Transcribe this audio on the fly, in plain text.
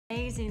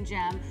Amazing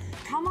gem.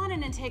 Come on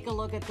in and take a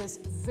look at this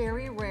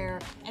very rare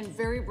and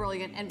very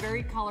brilliant and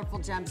very colorful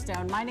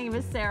gemstone. My name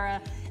is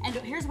Sarah, and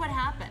here's what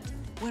happened.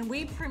 When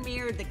we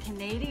premiered the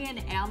Canadian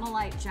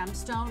Ammolite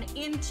gemstone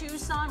in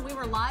Tucson, we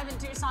were live in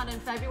Tucson in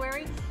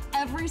February,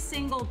 every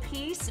single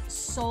piece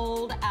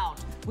sold out.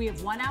 We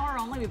have 1 hour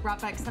only. We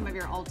brought back some of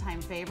your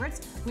old-time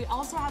favorites. We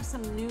also have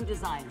some new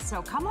designs.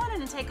 So come on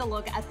in and take a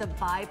look at the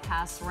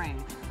bypass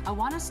ring. I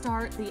want to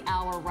start the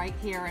hour right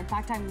here. In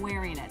fact, I'm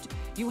wearing it.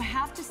 You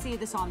have to see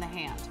this on the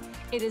hand.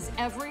 It is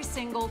every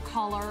single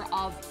color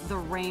of the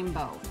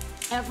rainbow.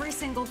 Every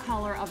single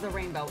color of the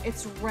rainbow.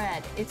 It's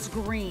red, it's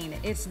green,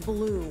 it's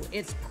blue,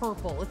 it's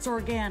purple, it's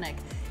organic,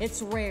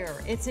 it's rare,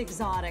 it's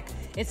exotic.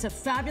 It's a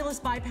fabulous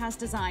bypass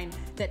design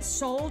that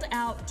sold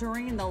out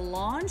during the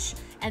launch,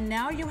 and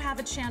now you have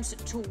a chance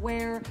to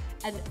wear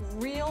a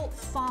real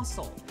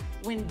fossil.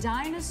 When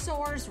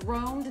dinosaurs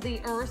roamed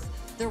the earth,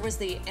 there was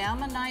the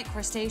Ammonite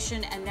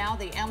crustacean and now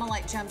the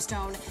Ammolite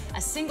gemstone, a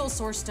single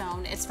source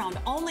stone. It's found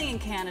only in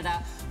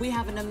Canada. We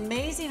have an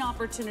amazing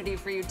opportunity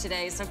for you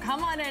today. So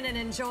come on in and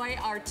enjoy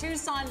our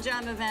Tucson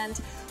Gem event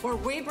where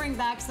we bring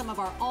back some of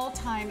our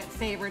all-time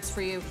favorites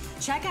for you.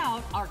 Check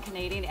out our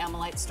Canadian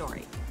Ammolite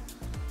story.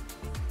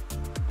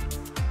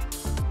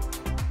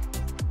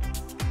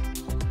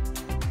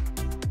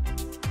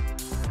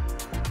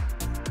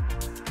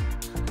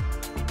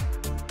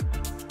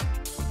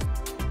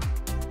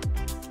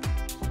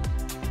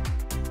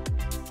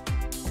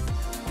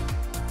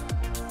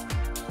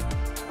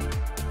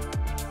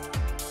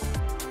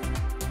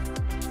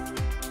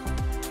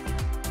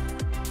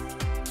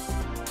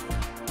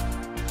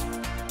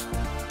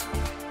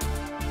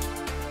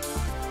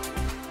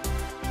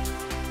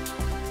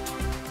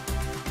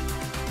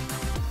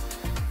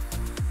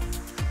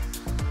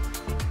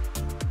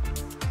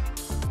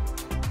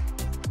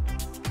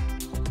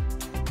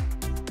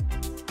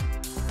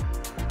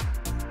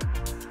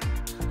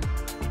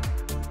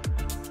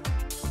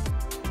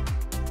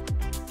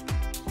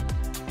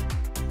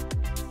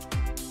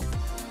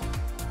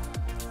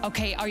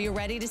 Okay, are you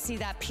ready to see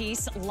that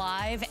piece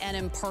live and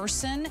in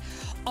person?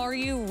 Are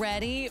you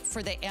ready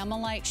for the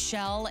Ammolite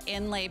shell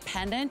inlay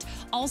pendant?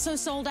 Also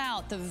sold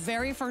out the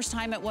very first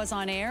time it was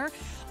on air.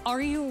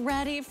 Are you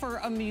ready for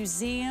a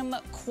museum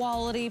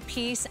quality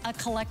piece, a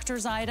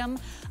collector's item,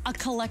 a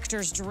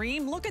collector's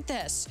dream? Look at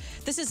this.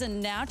 This is a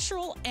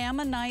natural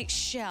ammonite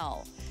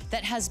shell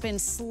that has been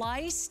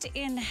sliced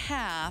in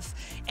half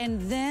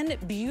and then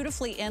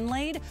beautifully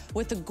inlaid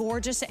with the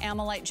gorgeous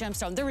Ammolite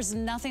gemstone. There is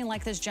nothing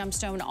like this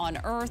gemstone on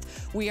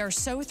earth. We are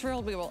so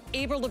thrilled we were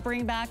able to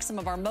bring back some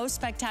of our most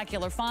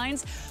spectacular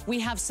finds. We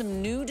have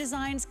some new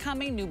designs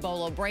coming, new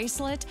bolo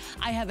bracelet.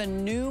 I have a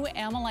new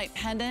Ammolite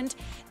pendant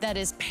that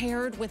is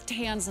paired with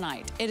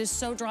tanzanite. It is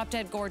so drop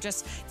dead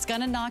gorgeous. It's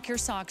gonna knock your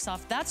socks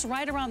off. That's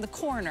right around the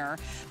corner,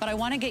 but I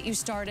wanna get you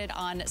started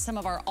on some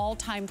of our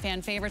all-time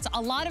fan favorites.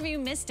 A lot of you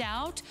missed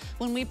out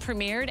when we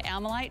premiered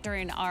Ammolite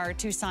during our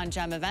Tucson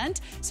Gem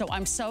event. So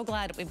I'm so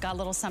glad we've got a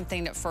little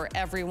something for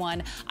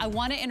everyone. I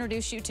want to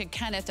introduce you to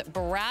Kenneth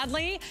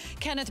Bradley.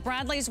 Kenneth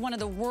Bradley is one of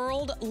the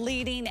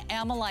world-leading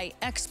Ammolite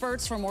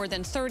experts for more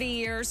than 30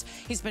 years.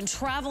 He's been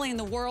traveling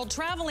the world,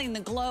 traveling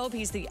the globe.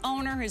 He's the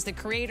owner, he's the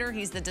creator,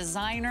 he's the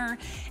designer.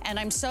 And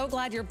I'm so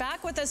glad you're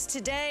back with us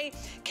today.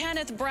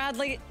 Kenneth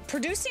Bradley,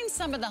 producing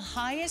some of the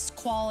highest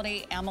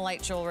quality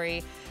Ammolite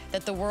jewelry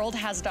that the world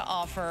has to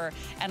offer.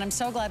 And I'm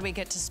so glad we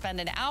get to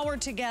spend an hour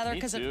together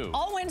because it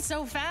all went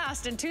so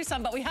fast in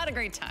Tucson, but we had a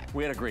great time.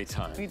 We had a great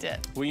time. We did.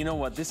 Well, you know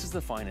what? This is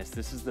the finest.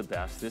 This is the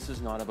best. This is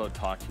not about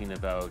talking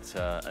about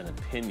an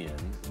opinion.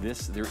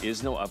 There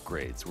is no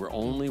upgrades. We're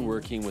only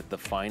working with the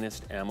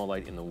finest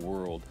Ammolite in the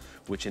world,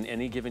 which in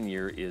any given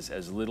year is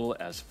as little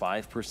as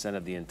 5%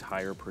 of the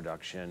entire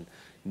production.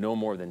 No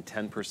more than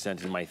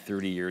 10% in my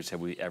 30 years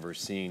have we ever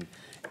seen.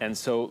 And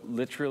so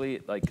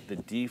literally like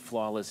the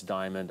flawless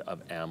diamond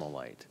of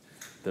Ammolite,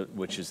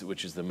 which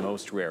is the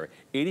most rare.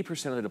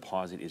 80% of the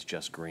deposit is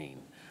just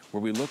green.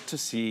 Where we look to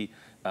see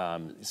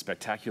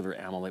spectacular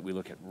Ammolite, we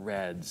look at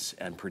reds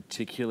and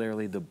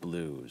particularly the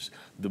blues.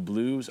 The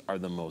blues are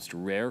the most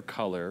rare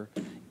color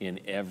in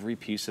every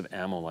piece of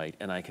Ammolite,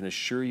 and I can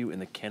assure you in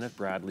the Kenneth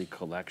Bradley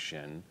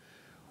collection,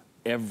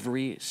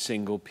 every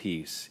single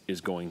piece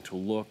is going to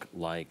look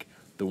like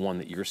the one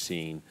that you're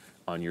seeing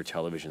on your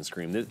television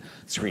screen.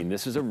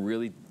 This is a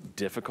really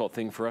difficult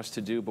thing for us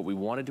to do, but we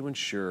wanted to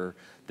ensure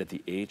that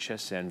the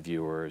HSN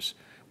viewers,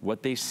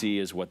 what they see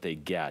is what they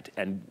get.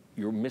 And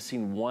you're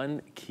missing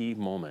one key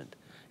moment,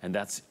 and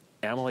that's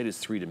Ammolite is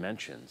 3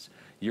 dimensions.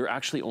 You're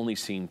actually only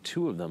seeing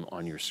 2 of them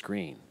on your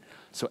screen.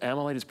 So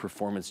Ammolite is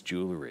performance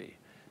jewelry.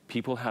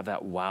 People have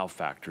that wow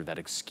factor, that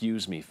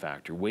excuse me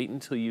factor. Wait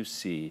until you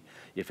see,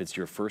 if it's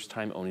your first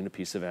time owning a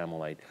piece of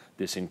Ammolite,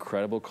 this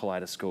incredible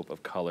kaleidoscope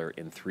of color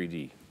in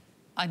 3D.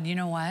 And you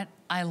know what?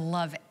 I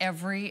love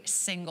every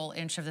single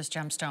inch of this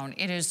gemstone.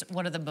 It is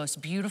one of the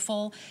most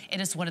beautiful. It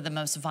is one of the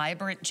most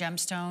vibrant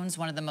gemstones,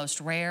 one of the most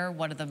rare,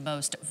 one of the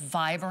most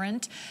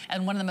vibrant,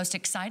 and one of the most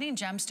exciting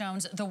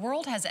gemstones the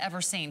world has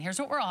ever seen. Here's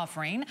what we're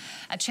offering: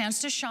 a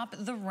chance to shop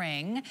the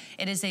ring.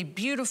 It is a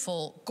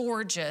beautiful,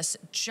 gorgeous,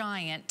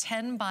 giant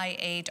 10 by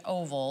 8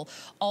 oval,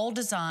 all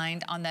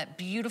designed on that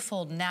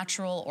beautiful,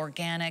 natural,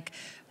 organic,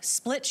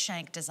 split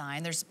shank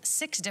design. There's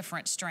 6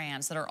 different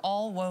strands that are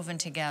all woven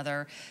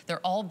together.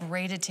 They're all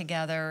braided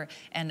together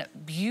and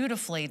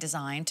beautifully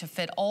designed to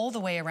fit all the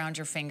way around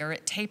your finger.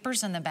 It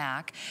tapers in the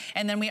back.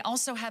 And then we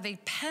also have a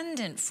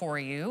pendant for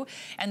you.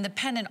 And the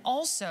pendant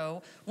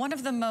also, one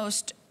of the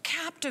most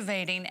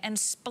captivating and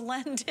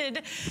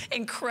splendid,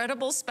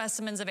 incredible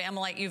specimens of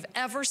Ammolite you've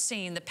ever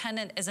seen. The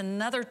pendant is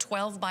another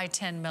 12 by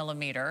 10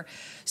 millimeter.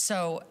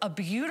 So a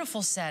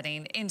beautiful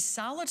setting in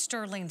solid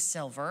sterling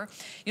silver.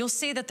 You'll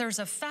see that there's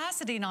a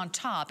faceting on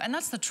top, and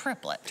that's the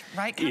triplet,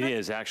 right, Kevin? It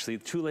is actually.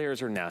 2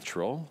 layers are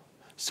natural.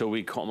 So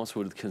we almost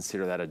would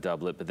consider that a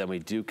doublet, but then we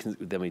do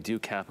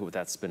cap it with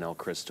that spinel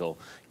crystal,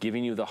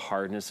 giving you the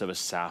hardness of a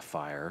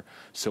sapphire.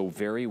 So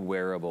very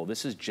wearable.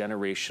 This is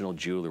generational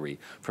jewelry.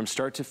 From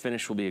start to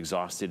finish will be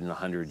exhausted in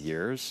 100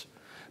 years.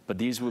 But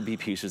these would be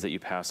pieces that you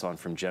pass on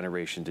from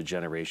generation to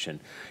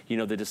generation. You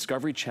know, the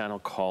Discovery Channel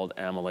called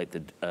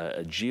Ammolite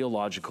a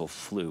geological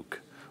fluke,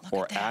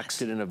 or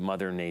accident of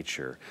Mother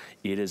Nature.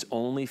 It is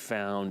only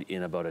found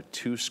in about a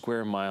 2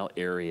 square mile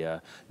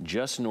area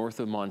just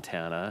north of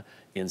Montana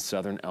in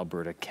southern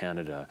Alberta,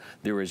 Canada.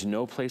 There is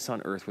no place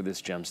on earth where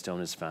this gemstone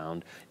is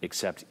found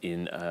except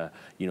in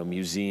you know,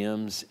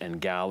 museums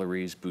and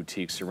galleries,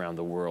 boutiques around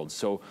the world.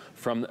 So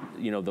from,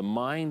 you know, the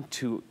mine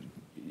to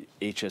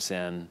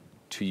HSN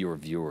to your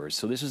viewers.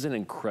 So this is an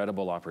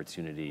incredible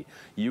opportunity.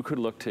 You could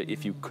look to,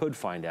 if you could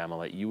find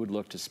Ammolite, you would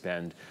look to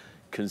spend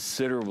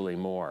considerably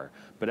more.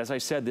 But as I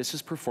said, this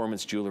is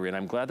performance jewelry, and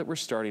I'm glad that we're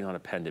starting on a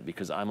pendant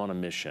because I'm on a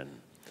mission.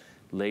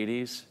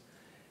 Ladies,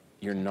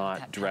 you're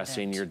not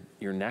dressing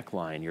your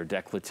neckline, your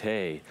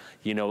décolleté.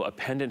 You know, a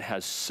pendant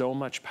has so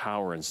much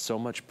power and so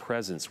much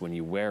presence when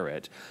you wear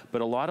it,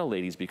 but a lot of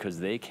ladies, because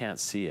they can't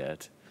see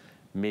it,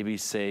 maybe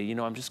say, you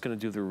know, I'm just gonna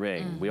do the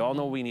ring. We all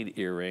know we need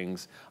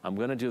earrings. I'm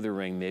gonna do the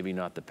ring, maybe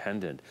not the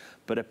pendant.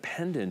 But a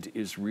pendant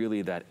is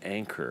really that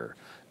anchor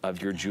of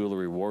your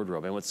jewelry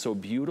wardrobe. And what's so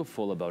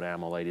beautiful about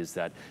Ammolite is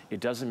that it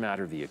doesn't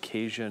matter the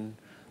occasion,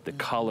 the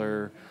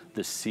color,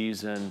 the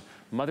season.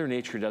 Mother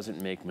Nature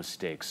doesn't make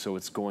mistakes, so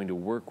it's going to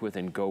work with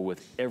and go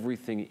with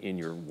everything in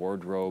your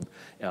wardrobe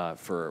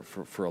for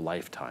a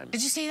lifetime.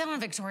 Did you see that on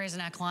Victoria's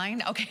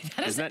neckline? Okay,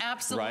 that is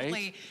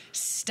absolutely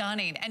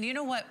stunning. And you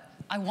know what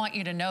I want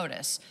you to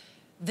notice?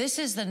 This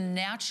is the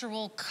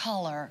natural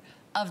color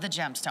of the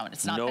gemstone.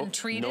 It's not been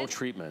treated. No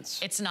treatments.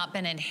 It's not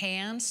been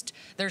enhanced.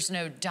 There's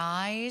no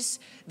dyes.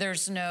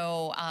 There's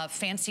no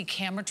fancy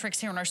camera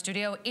tricks here in our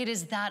studio. It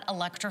is that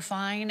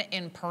electrifying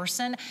in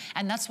person,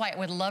 and that's why I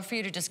would love for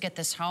you to just get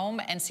this home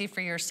and see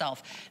for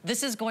yourself.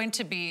 This is going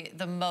to be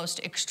the most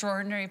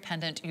extraordinary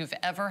pendant you've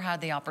ever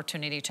had the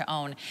opportunity to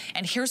own.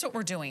 And here's what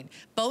we're doing.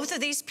 Both of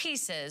these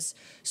pieces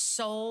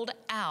sold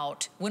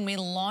out when we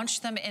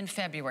launched them in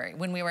February.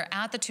 When we were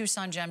at the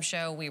Tucson Gem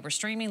Show, we were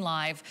streaming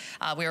live.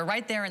 We were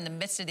right there in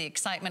the midst of the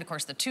excitement. Of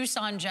course, the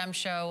Tucson Gem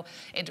Show,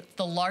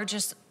 the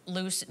largest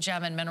loose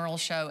gem and mineral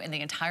show in the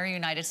entire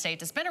United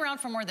States. It's been around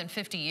for more than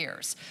 50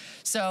 years.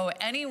 So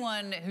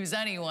anyone who's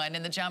anyone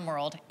in the gem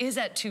world is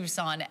at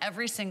Tucson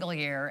every single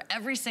year,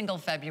 every single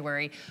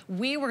February.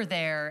 We were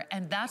there,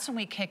 and that's when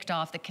we kicked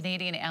off the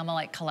Canadian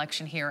Ammolite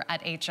collection here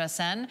at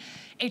HSN.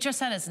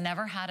 HSN has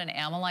never had an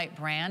Ammolite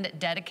brand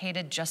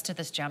dedicated just to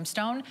this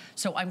gemstone,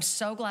 so I'm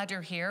so glad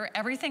you're here.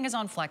 Everything is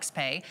on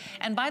FlexPay.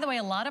 And by the way,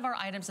 a lot of our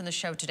items in the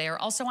show today are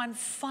also on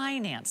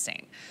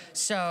financing.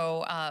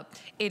 So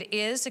it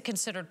is a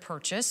considered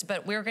purchase,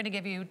 but we're going to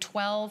give you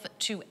 12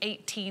 to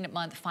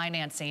 18-month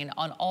financing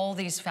on all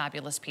these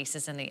fabulous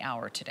pieces in the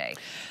hour today.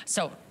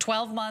 So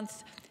 12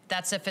 months,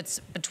 that's if it's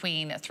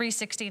between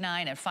 $369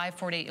 and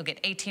 $548, you'll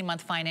get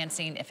 18-month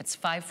financing. If it's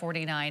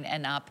 $549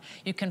 and up,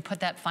 you can put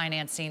that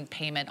financing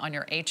payment on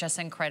your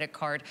HSN credit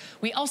card.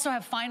 We also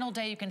have final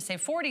day, you can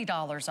save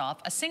 $40 off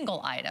a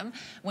single item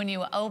when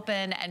you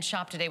open and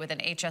shop today with an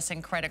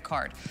HSN credit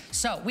card.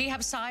 So we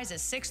have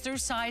sizes 6 through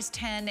size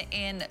 10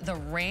 in the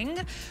ring.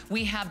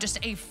 We have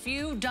just a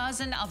few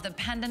dozen of the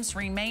pendants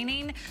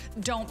remaining.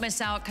 Don't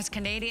miss out, because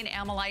Canadian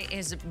Ammolite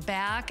is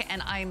back,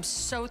 and I'm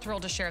so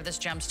thrilled to share this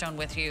gemstone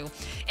with you.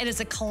 It is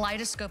a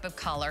kaleidoscope of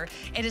color.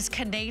 It is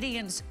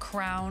Canadian's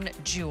crown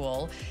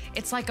jewel.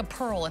 It's like a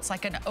pearl, it's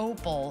like an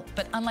opal,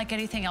 but unlike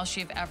anything else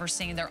you've ever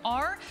seen. There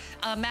are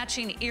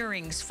matching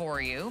earrings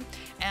for you,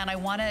 and I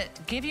wanna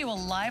give you a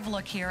live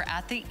look here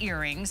at the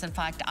earrings. In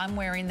fact, I'm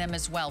wearing them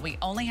as well. We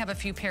only have a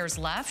few pairs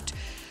left,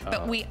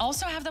 but we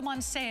also have them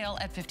on sale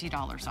at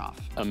 $50 off.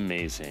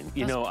 Amazing.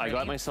 You know, I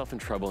got myself in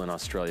trouble in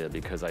Australia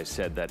because I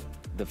said that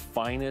the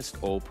finest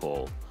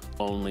opal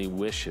only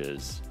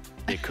wishes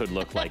it could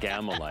look like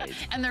Ammolite.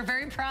 And they're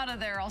very proud of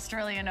their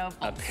Australian opals.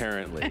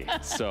 Apparently.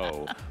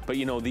 So, but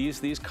you know,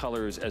 these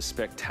colors, as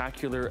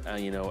spectacular,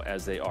 you know,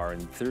 as they are, in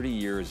 30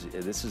 years,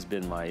 this has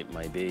been my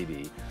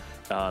baby.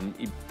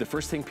 The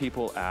first thing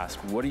people ask,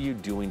 what are you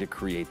doing to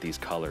create these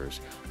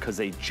colors? Because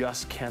they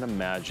just can't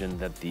imagine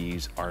that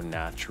these are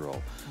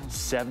natural.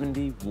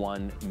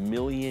 71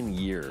 million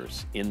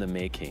years in the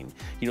making.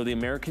 You know, the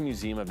American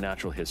Museum of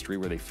Natural History,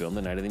 where they filmed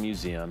The Night of the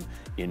Museum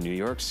in New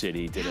York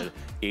City, did an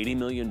 $80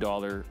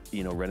 million,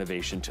 you know,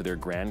 renovation to their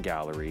grand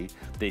gallery.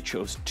 They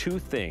chose 2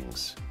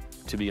 things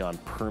to be on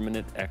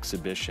permanent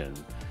exhibition,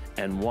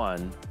 and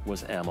one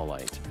was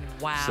Ammolite.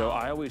 Wow. So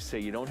I always say,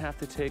 you don't have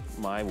to take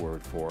my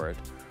word for it,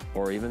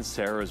 or even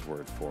Sarah's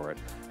word for it.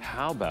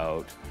 How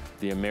about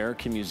the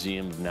American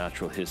Museum of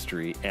Natural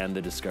History and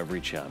the Discovery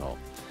Channel?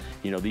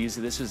 You know, this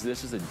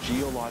is a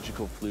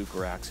geological fluke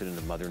or accident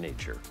of Mother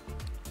Nature.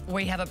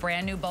 We have a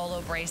brand new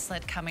Bolo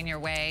bracelet coming your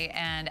way,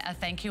 and a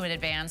thank you in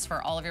advance for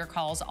all of your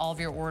calls, all of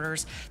your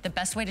orders. The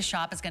best way to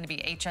shop is going to be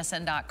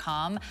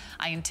hsn.com.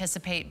 I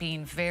anticipate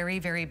being very,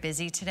 very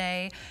busy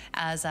today,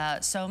 as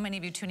so many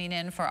of you tuning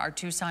in for our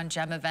Tucson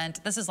Gem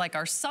event. This is like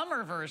our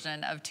summer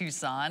version of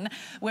Tucson,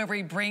 where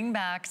we bring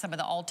back some of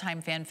the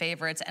all-time fan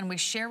favorites, and we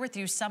share with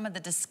you some of the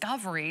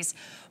discoveries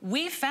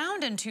we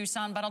found in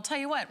Tucson. But I'll tell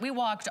you what, we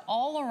walked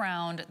all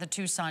around the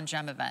Tucson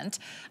Gem event.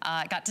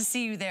 Got to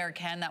see you there,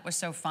 Ken. That was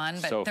so fun.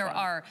 But there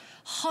are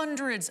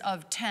hundreds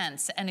of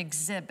tents and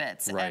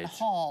exhibits and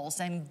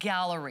halls and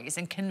galleries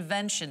and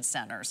convention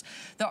centers.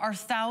 There are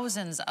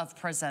thousands of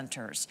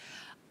presenters.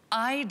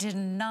 I did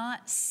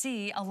not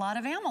see a lot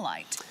of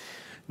Ammolite.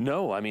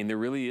 No, I mean, there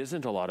really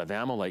isn't a lot of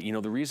Ammolite. You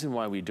know, the reason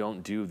why we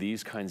don't do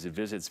these kinds of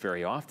visits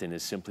very often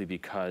is simply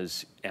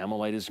because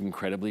Ammolite is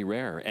incredibly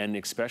rare, and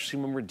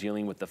especially when we're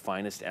dealing with the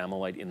finest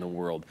Ammolite in the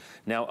world.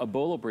 Now, a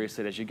Bolo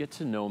bracelet, as you get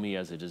to know me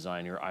as a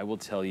designer, I will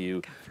tell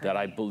you that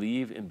I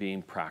believe in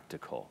being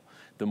practical.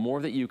 The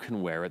more that you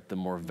can wear it, the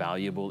more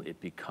valuable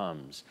it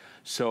becomes.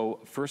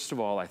 So first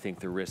of all, I think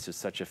the wrist is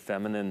such a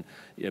feminine,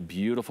 a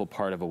beautiful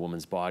part of a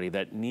woman's body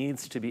that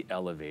needs to be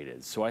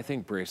elevated. So I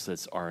think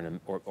bracelets are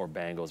or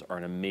bangles are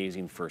an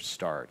amazing first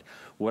start.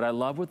 What I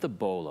love with the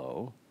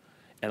Bolo,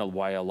 and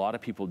why a lot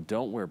of people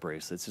don't wear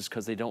bracelets, is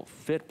because they don't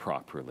fit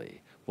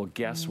properly. Well,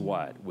 guess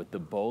what? With the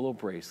Bolo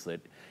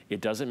bracelet,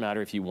 it doesn't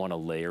matter if you want to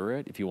layer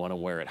it, if you want to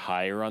wear it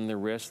higher on the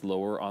wrist,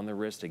 lower on the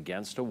wrist,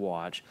 against a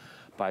watch.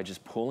 By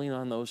just pulling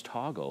on those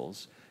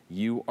toggles,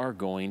 you are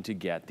going to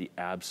get the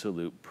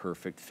absolute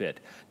perfect fit.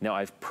 Now,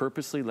 I've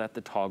purposely let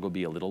the toggle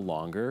be a little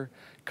longer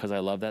because I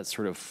love that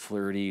sort of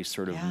flirty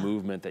sort of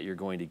movement that you're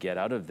going to get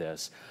out of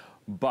this.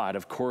 But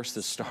of course,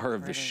 the star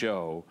of the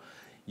show,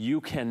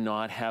 you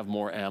cannot have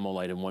more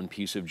Ammolite in one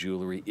piece of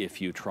jewelry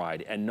if you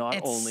tried. And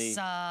not only... It's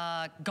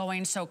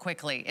going so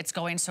quickly. It's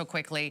going so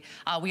quickly.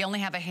 We only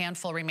have a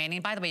handful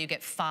remaining. By the way, you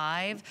get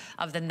 5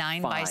 of the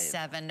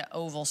 9x7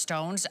 oval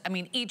stones. I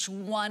mean, each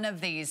one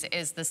of these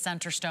is the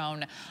center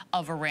stone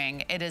of a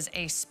ring. It is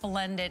a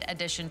splendid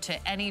addition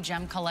to any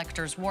gem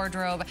collector's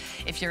wardrobe.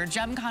 If you're a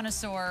gem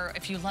connoisseur,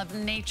 if you love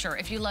nature,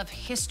 if you love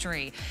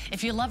history,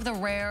 if you love the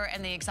rare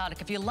and the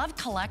exotic, if you love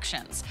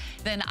collections,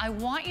 then I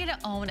want you to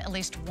own at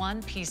least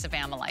one piece of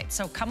Ammolite.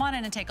 So come on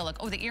in and take a look.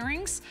 Oh, the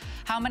earrings,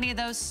 how many of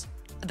those?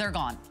 They're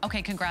gone.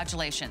 Okay,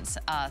 congratulations.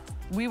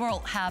 We will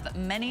have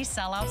many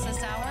sellouts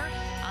this hour.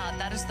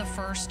 That is the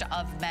first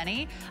of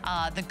many.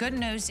 The good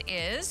news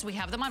is we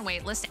have them on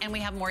wait list, and we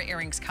have more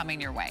earrings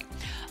coming your way.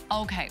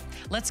 Okay,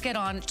 let's get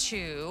on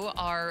to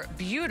our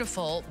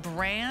beautiful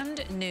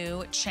brand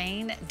new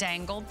chain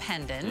dangle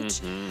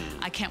pendant.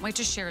 I can't wait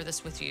to share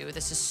this with you.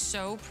 This is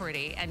so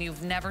pretty, and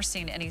you've never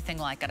seen anything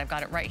like it. I've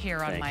got it right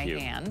here on my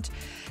hand,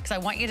 because I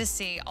want you to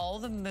see all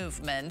the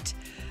movement.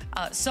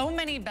 So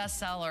many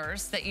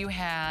bestsellers that you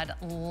had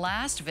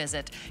last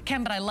visit,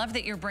 Ken, but I love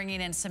that you're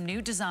bringing in some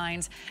new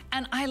designs,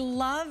 and I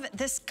love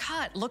this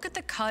cut. Look at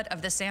the cut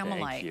of this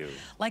Ammolite. Thank you.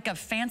 Like a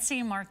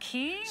fancy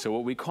marquee. So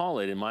what we call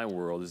it in my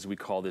world is we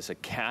call this a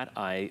cat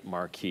eye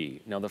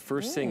marquee. Now the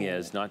first thing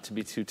is, not to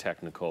be too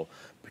technical,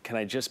 but can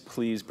I just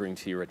please bring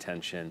to your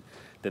attention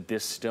that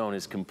this stone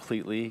is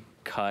completely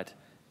cut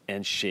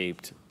and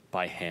shaped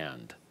by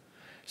hand.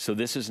 So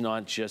this is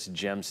not just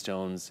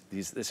gemstones,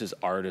 this is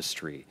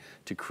artistry.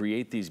 To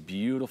create these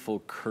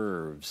beautiful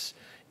curves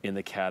in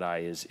the cat eye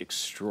is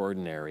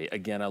extraordinary.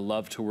 Again, I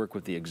love to work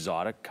with the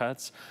exotic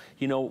cuts.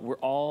 You know, we're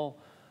all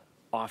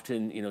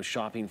often, you know,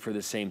 shopping for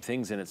the same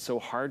things, and it's so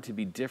hard to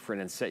be different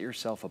and set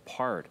yourself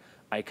apart.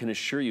 I can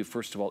assure you,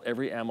 first of all,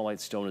 every Ammolite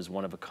stone is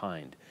one of a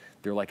kind.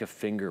 They're like a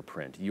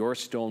fingerprint. Your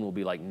stone will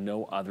be like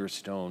no other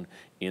stone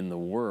in the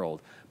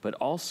world. But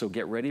also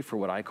get ready for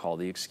what I call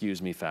the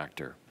excuse me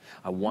factor.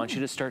 I want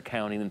you to start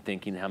counting and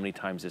thinking how many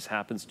times this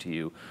happens to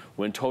you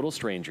when total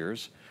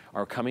strangers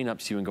are coming up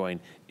to you and going,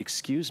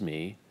 excuse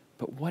me,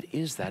 but what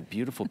is that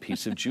beautiful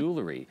piece of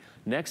jewelry?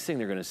 Next thing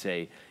they're gonna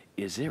say,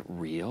 is it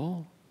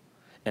real?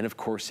 And of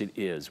course it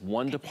is.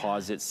 One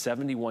deposit,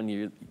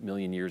 71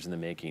 million years in the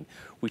making.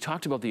 We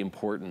talked about the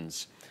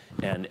importance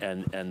and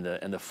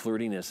the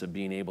flirtiness of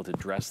being able to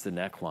dress the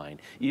neckline.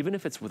 Even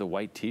if it's with a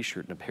white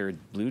t-shirt and a pair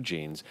of blue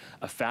jeans,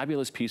 a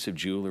fabulous piece of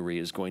jewelry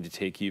is going to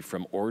take you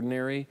from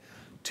ordinary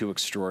to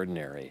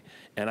extraordinary.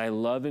 And I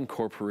love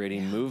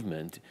incorporating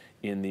movement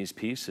in these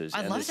pieces.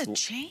 I love the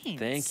chains.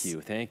 Thank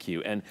you, thank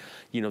you. And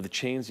you know, the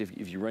chains,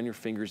 if you run your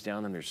fingers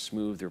down them, they're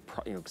smooth,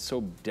 they're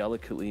so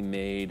delicately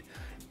made.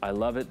 I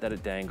love it that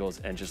it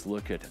dangles, and just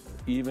look at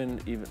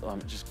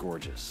just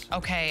gorgeous.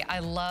 Okay, I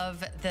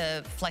love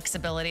the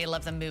flexibility, I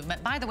love the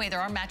movement. By the way, there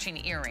are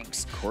matching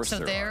earrings. Of course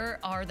there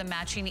are the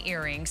matching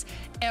earrings.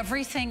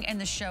 Everything in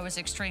the show is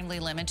extremely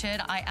limited.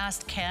 I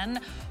asked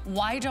Ken,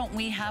 why don't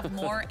we have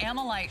more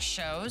Ammolite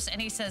shows?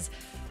 And he says,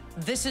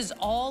 this is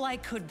all I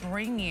could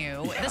bring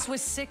you. Yeah. This was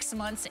 6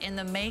 months in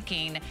the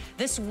making.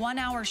 This 1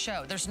 hour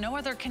show, there's no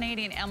other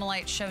Canadian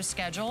Ammolite show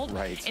scheduled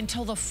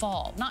until the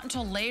fall, not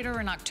until later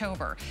in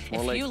October.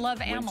 More if like you love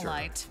winter.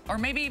 Ammolite, or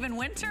maybe even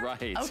winter.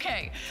 Right.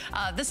 Okay,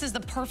 this is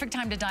the perfect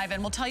time to dive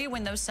in. We'll tell you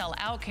when those sell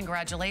out.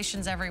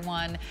 Congratulations,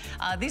 everyone.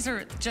 These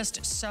are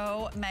just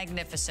so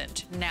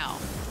magnificent. Now,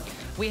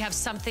 we have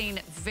something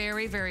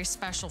very, very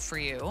special for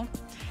you.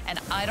 And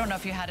I don't know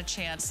if you had a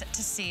chance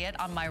to see it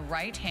on my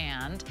right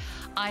hand.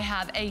 I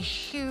have a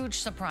huge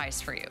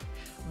surprise for you.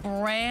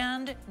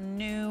 Brand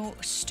new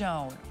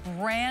stone,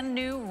 brand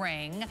new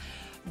ring,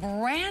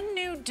 brand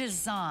new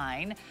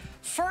design.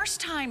 First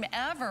time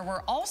ever,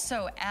 we're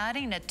also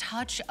adding a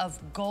touch of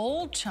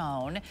gold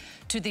tone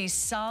to these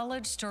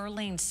solid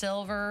sterling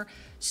silver,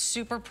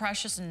 super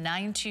precious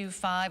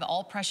 925,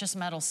 all precious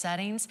metal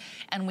settings.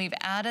 And we've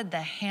added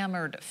the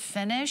hammered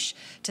finish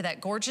to that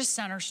gorgeous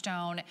center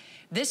stone.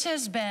 This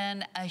has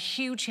been a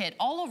huge hit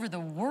all over the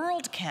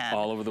world, Ken.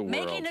 All over the world.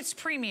 Making its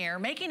premiere,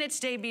 making its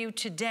debut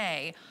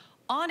today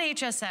on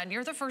HSN.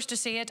 You're the first to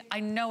see it.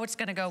 I know it's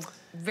gonna go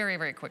very,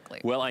 very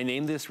quickly. Well, I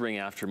named this ring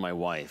after my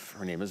wife.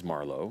 Her name is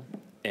Marlo,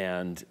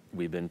 and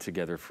we've been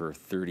together for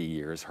 30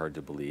 years, hard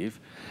to believe.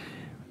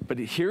 But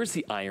here's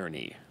the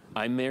irony.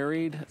 I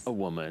married a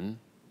woman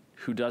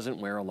who doesn't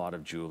wear a lot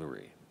of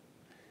jewelry.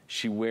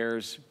 She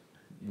wears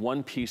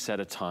one piece at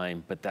a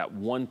time, but that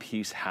one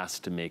piece has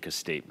to make a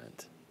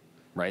statement,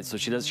 right? So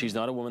she's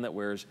not a woman that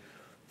wears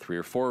 3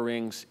 or 4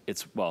 rings.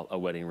 It's, well, a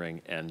wedding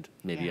ring and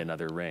maybe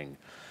another ring.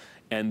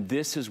 And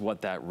this is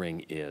what that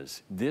ring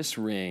is. This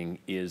ring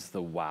is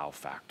the wow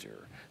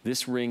factor.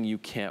 This ring, you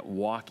can't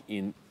walk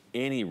in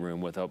any room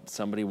without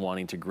somebody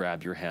wanting to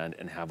grab your hand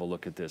and have a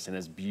look at this. And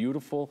as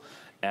beautiful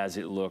as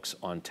it looks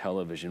on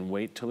television,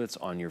 wait till it's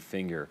on your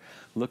finger.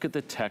 Look at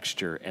the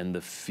texture and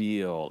the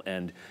feel.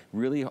 And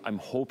really, I'm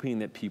hoping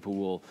that people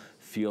will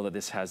feel that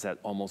this has that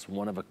almost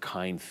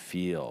one-of-a-kind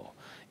feel.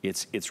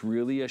 It's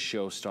really a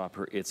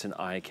showstopper. It's an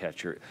eye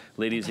catcher.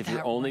 Ladies, if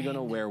you're only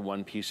gonna wear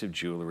one piece of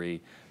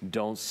jewelry,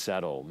 don't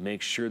settle.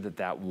 Make sure that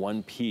that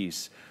one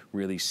piece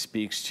really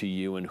speaks to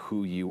you and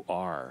who you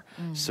are.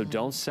 So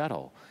don't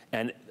settle.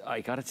 And I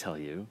gotta tell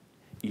you,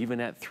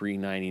 even at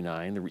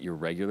 $399, your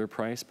regular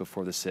price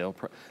before the sale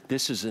price,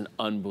 this is an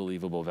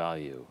unbelievable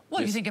value.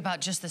 Well, you think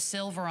about just the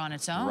silver on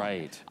its own.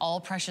 Right.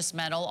 All precious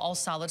metal, all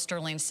solid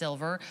sterling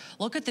silver.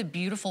 Look at the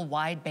beautiful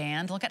wide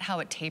band. Look at how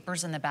it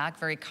tapers in the back,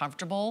 very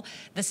comfortable.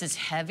 This is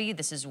heavy,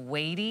 this is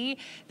weighty.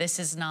 This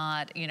is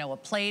not, you know, a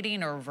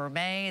plating or a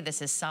vermeil.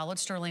 This is solid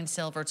sterling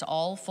silver. It's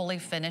all fully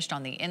finished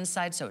on the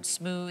inside, so it's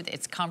smooth,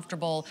 it's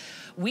comfortable.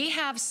 We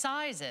have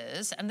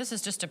sizes, and this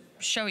is just to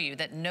show you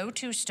that no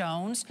two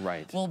stones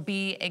will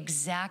be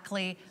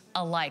exactly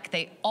alike.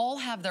 They all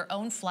have their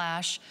own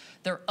flash,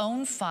 their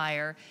own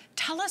fire.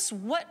 Tell us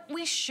what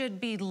we should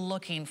be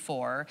looking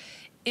for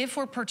if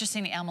we're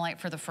purchasing Ammolite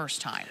for the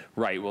first time.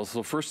 Right, well,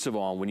 so first of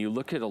all, when you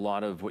look at a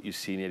lot of what you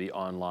see maybe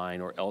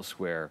online or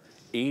elsewhere,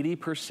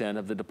 80%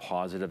 of the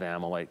deposit of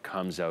Ammolite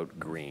comes out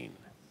green.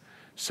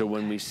 So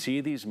when we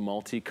see these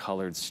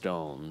multicolored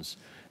stones,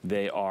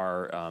 they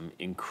are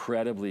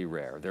incredibly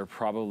rare. They're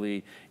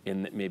probably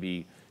in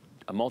maybe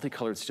a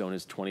multicolored stone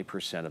is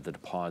 20% of the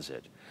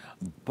deposit,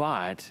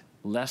 but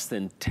less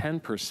than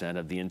 10%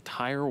 of the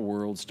entire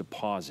world's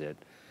deposit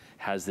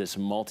has this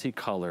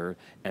multicolor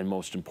and,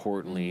 most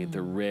importantly,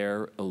 the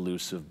rare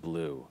elusive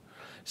blue.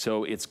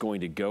 So it's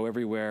going to go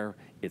everywhere.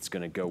 It's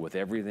going to go with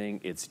everything.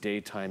 It's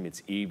daytime,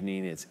 it's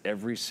evening, it's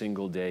every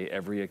single day,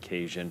 every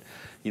occasion.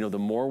 You know, the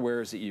more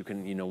wears that you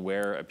can, you know,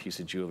 wear a piece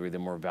of jewelry, the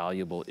more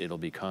valuable it'll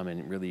become.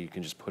 And really, you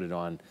can just put it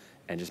on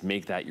and just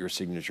make that your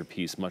signature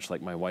piece, much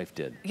like my wife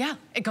did. Yeah,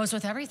 it goes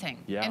with everything.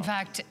 Yeah. In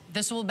fact,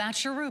 this will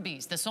match your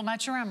rubies, this will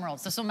match your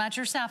emeralds, this will match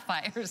your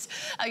sapphires.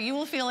 You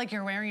will feel like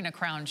you're wearing a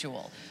crown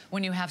jewel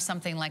when you have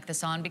something like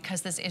this on,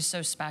 because this is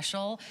so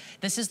special.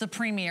 This is the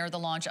premiere, the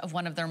launch of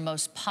one of their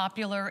most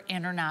popular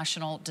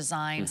international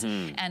designs.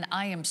 And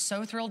I am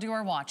so thrilled you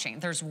are watching.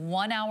 There's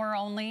 1 hour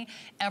only.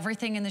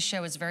 Everything in the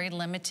show is very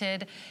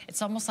limited.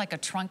 It's almost like a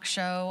trunk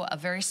show, a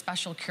very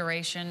special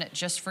curation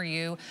just for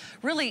you.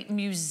 Really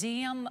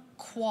museum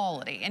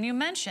quality. And you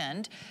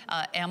mentioned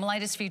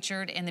Ammolite is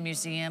featured in the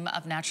Museum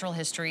of Natural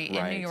History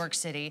in New York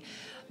City,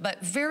 but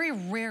very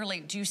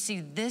rarely do you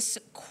see this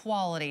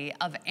quality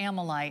of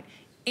Ammolite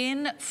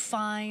in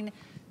fine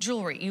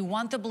jewelry. You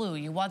want the blue,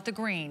 you want the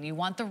green, you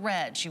want the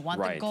reds, you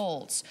want the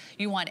golds,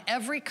 you want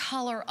every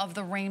color of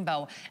the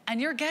rainbow,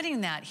 and you're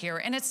getting that here.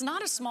 And it's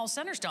not a small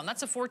center stone.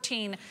 That's a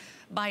 14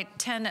 by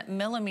 10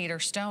 millimeter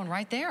stone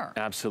right there.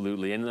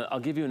 Absolutely, and I'll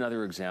give you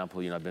another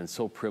example. You know, I've been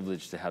so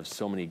privileged to have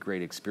so many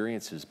great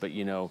experiences, but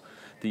you know,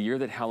 the year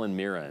that Helen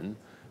Mirren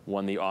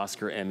won the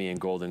Oscar, Emmy,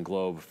 and Golden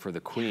Globe for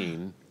The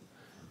Queen,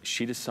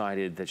 she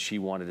decided that she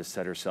wanted to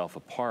set herself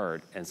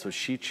apart, and so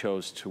she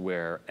chose to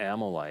wear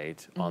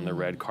Ammolite on the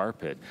red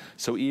carpet.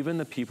 So even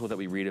the people that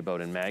we read about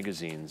in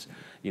magazines,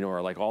 you know,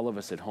 are like all of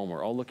us at home,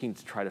 we're all looking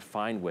to try to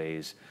find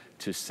ways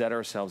to set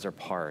ourselves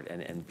apart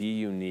and be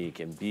unique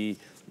and be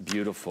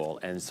beautiful.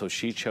 And so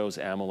she chose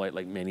Ammolite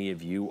like many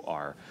of you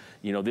are.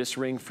 You know, this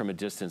ring from a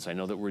distance, I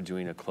know that we're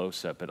doing a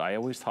close-up, but I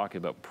always talk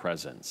about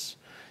presence.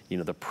 You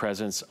know, the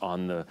presence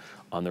on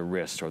the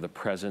wrist or the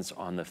presence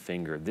on the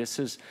finger. This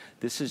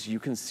is, you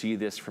can see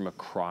this from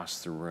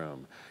across the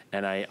room.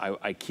 And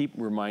I keep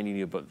reminding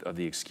you of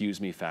the excuse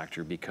me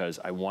factor, because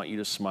I want you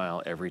to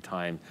smile every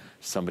time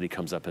somebody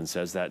comes up and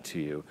says that to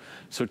you.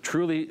 So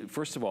truly,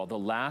 first of all, the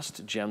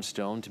last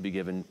gemstone to be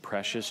given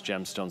precious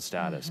gemstone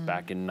status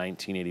back in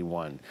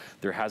 1981.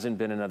 There hasn't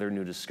been another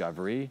new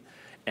discovery.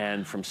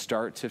 And from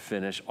start to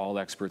finish, all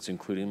experts,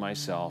 including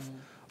myself,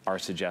 are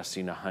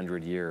suggesting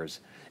 100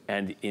 years.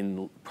 And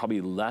in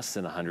probably less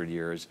than 100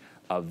 years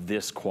of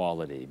this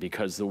quality,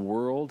 because the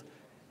world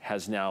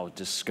has now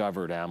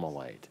discovered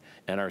Ammolite.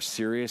 And our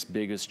serious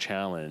biggest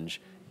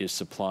challenge is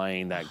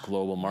supplying that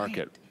global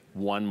market.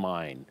 One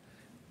mine,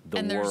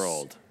 the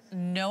world.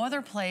 No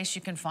other place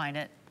you can find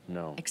it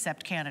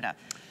except Canada.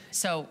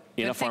 So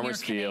in a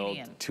farmer's field,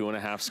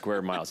 2.5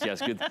 square miles.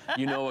 Yes, good.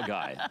 You know a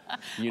guy.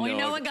 You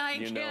know a guy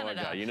in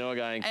Canada. You know a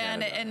guy in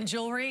Canada. And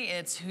jewelry,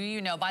 it's who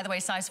you know. By the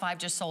way, size 5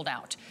 just sold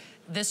out.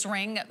 This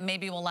ring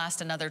maybe will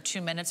last another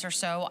 2 minutes or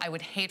so. I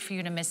would hate for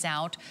you to miss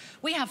out.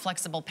 We have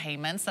flexible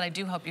payments that I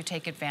do hope you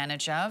take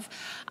advantage of.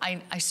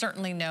 I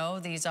certainly know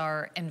these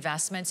are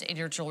investments in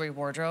your jewelry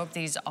wardrobe.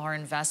 These are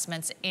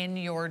investments in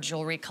your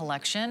jewelry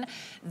collection.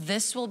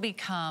 This will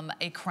become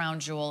a crown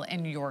jewel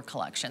in your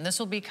collection. This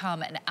will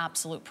become an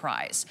absolute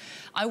prize.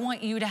 I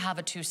want you to have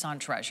a Tucson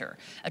treasure.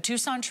 A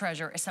Tucson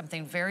treasure is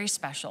something very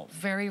special,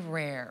 very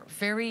rare,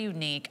 very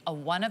unique, a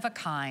one of a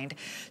kind,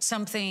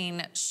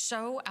 something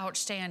so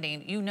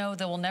outstanding. You know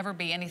there will never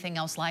be anything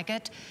else like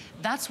it.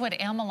 That's what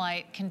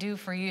Ammolite can do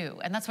for you.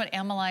 And that's what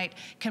Ammolite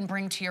can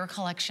bring to your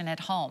collection at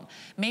home.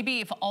 Maybe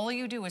if all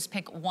you do is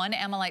pick one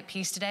Ammolite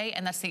piece today,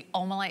 and that's the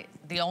only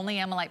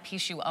Ammolite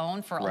piece you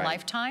own for a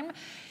lifetime,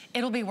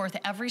 it'll be worth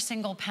every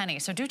single penny.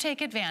 So do take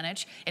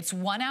advantage. It's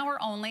 1 hour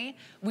only.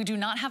 We do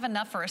not have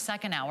enough for a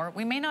second hour.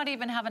 We may not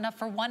even have enough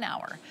for 1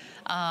 hour.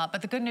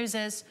 But the good news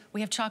is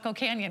we have Chaco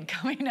Canyon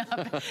coming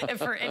up. If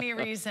for any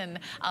reason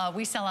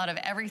we sell out of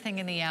everything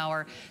in the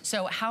hour.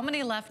 So how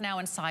many left now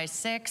in size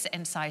 6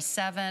 and size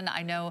 7?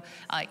 I know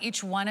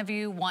each one of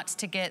you wants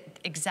to get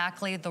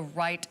exactly the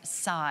right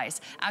size.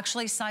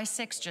 Actually, size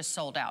 6 just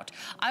sold out.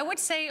 I would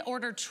say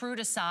order true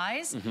to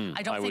size.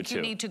 I don't think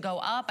you need to go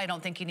up. I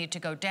don't think you need to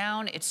go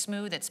down. It's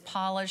smooth, it's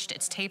polished,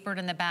 it's tapered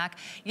in the back.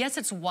 Yes,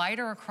 it's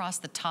wider across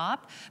the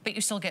top, but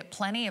you still get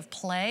plenty of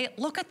play.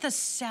 Look at the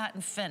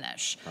satin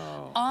finish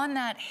on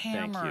that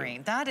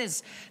hammering.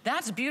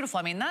 That's beautiful.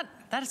 I mean,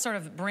 that sort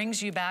of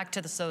brings you back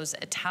to those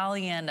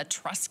Italian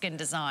Etruscan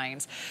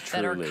designs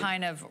that are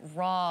kind of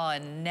raw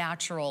and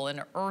natural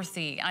and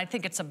earthy. I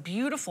think it's a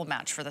beautiful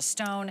match for the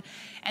stone.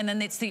 And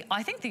then it's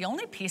I think the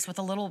only piece with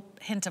a little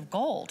hint of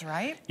gold,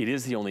 right? It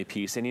is the only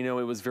piece. And you know,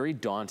 it was very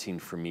daunting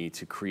for me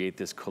to create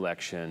this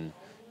collection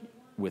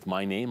with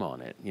my name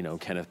on it, you know,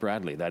 Kenneth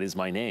Bradley, that is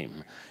my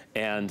name.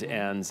 And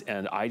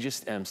I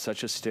just am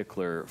such a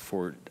stickler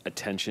for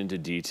attention to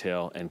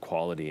detail and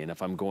quality. And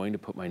if I'm going to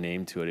put my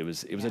name to it, it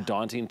was a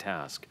daunting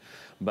task.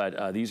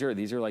 But these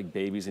are like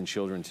babies and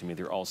children to me.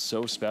 They're all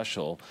so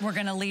special. We're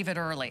gonna leave it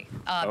early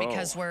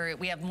because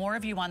we have more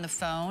of you on the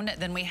phone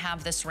than we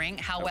have this ring.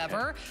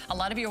 However, a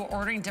lot of you are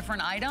ordering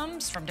different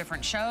items from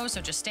different shows,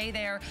 so just stay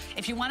there.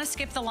 If you wanna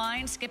skip the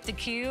line, skip the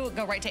queue,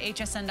 go right to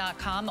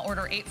hsn.com,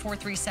 order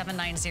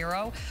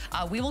 843790.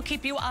 We will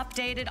keep you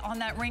updated on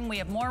that ring. We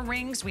have more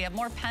rings, we have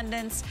more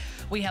pendants,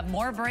 we have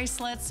more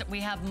bracelets,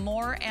 we have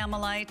more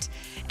Ammolite,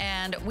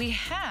 and we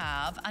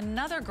have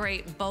another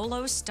great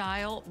bolo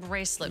style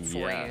bracelet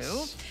for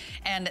you.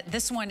 And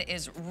this one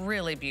is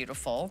really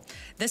beautiful.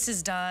 This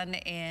is done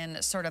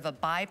in sort of a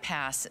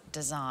bypass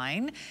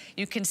design.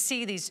 You can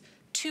see these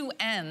two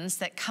ends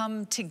that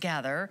come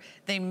together.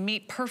 They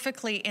meet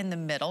perfectly in the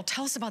middle.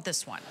 Tell us about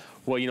this one.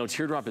 Well, you know,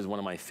 teardrop is one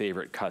of my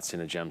favorite cuts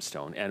in a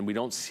gemstone, and we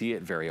don't see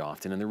it very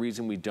often. And the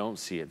reason we don't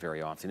see it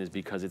very often is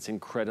because it's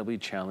incredibly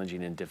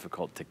challenging and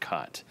difficult to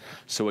cut.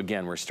 So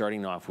again, we're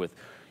starting off with,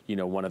 you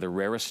know, one of the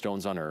rarest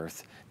stones on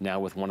earth, now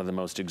with one of the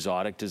most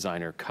exotic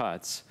designer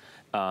cuts.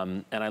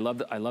 And I love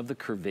the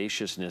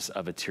curvaceousness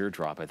of a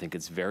teardrop. I think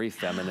it's very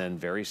feminine,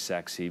 very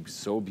sexy,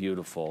 so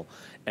beautiful.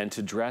 And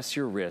to dress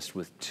your wrist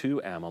with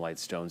 2 Ammolite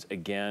stones,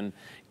 again,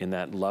 in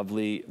that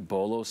lovely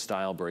bolo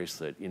style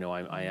bracelet. You know,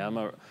 I am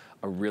a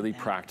really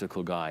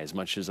practical guy. As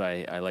much as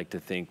I like to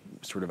think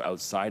sort of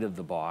outside of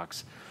the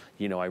box,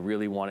 you know, I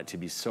really want it to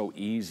be so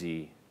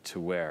easy to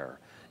wear.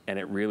 And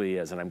it really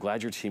is, and I'm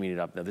glad you're teaming it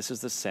up. Now, this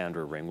is the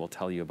Sandra ring. We'll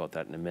tell you about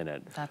that in a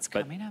minute. That's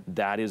coming up.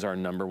 That is our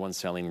 #1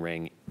 selling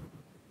ring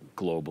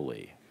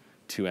globally.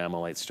 2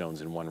 Ammolite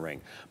stones in 1 ring.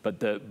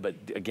 But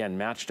again,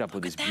 matched up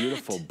with these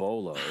beautiful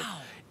bolo. Wow.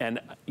 And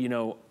you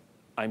know,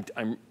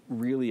 I'm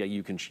really,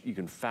 you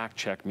can fact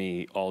check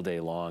me all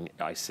day long.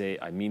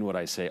 I mean what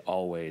I say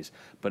always.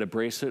 But a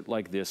bracelet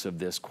like this, of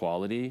this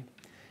quality,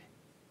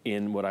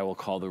 in what I will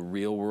call the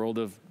real world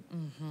of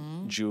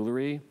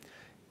jewelry,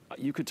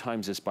 you could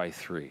times this by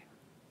 3.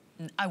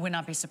 I would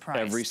not be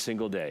surprised. Every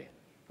single day,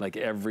 like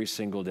every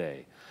single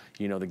day.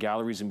 You know, the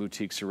galleries and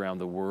boutiques around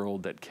the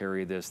world that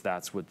carry this,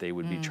 that's what they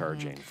would be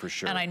charging, for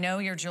sure. And I know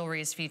your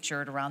jewelry is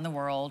featured around the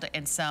world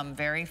in some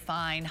very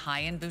fine,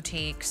 high-end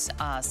boutiques,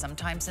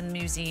 sometimes in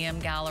museum,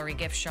 gallery,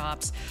 gift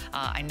shops.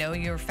 I know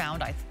you're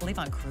found, I believe,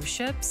 on cruise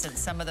ships and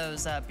some of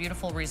those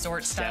beautiful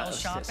resort-style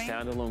shopping.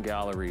 Standalone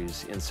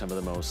galleries in some of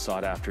the most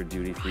sought-after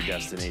duty-free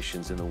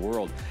destinations in the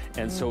world.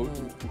 And so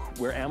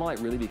where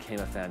Ammolite really became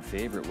a fan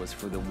favorite was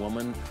for the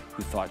woman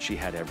who thought she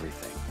had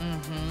everything,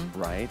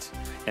 right?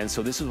 And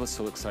so this is what's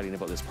so exciting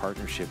about this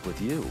partnership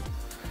with you,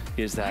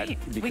 is that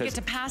because we get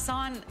to pass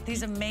on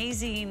these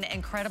amazing,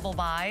 incredible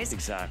buys.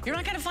 Exactly. You're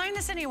not going to find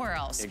this anywhere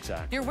else.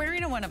 Exactly. You're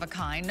wearing a one of a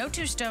kind. No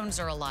 2 stones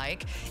are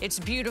alike. It's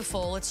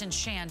beautiful. It's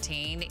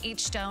enchanting.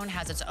 Each stone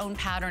has its own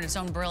pattern, its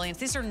own brilliance.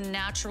 These are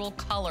natural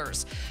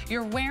colors.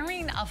 You're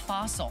wearing a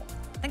fossil.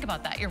 Think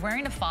about that. You're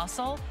wearing a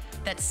fossil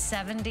that's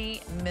 70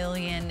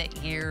 million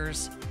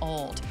years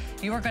old.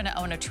 You are going to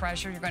own a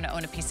treasure, you're going to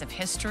own a piece of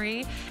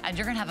history, and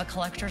you're going to have a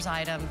collector's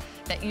item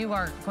that you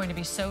are going to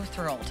be so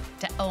thrilled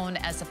to own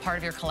as a part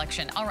of your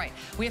collection. All right,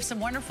 we have some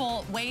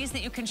wonderful ways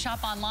that you can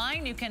shop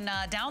online. You can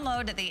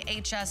download the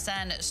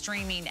HSN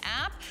streaming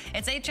app.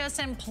 It's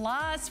HSN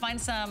Plus.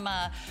 Find some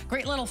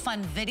great little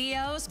fun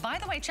videos. By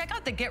the way, check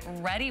out the Get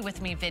Ready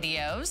With Me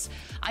videos.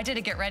 I did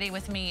a Get Ready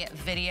With Me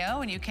video,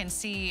 and you can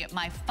see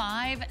my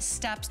 5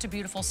 steps to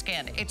beautiful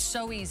skin. It's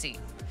so easy.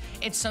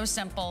 It's so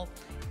simple.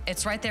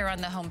 It's right there on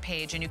the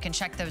homepage, and you can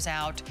check those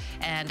out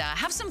and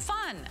have some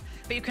fun.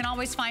 But you can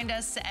always find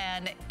us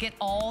and get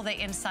all the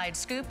inside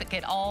scoop,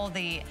 get all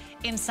the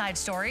inside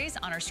stories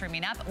on our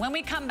streaming app. When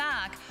we come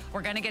back,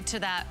 we're going to get to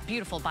that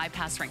beautiful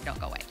bypass ring. Don't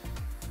go away.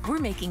 We're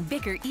making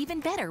bigger even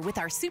better with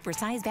our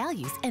supersize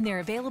values, and they're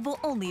available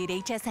only at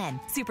HSN.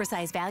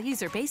 Supersize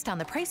values are based on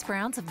the price per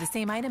ounce of the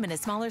same item in a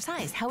smaller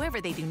size.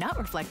 However, they do not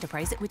reflect a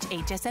price at which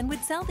HSN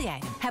would sell the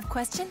item. Have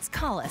questions?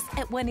 Call us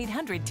at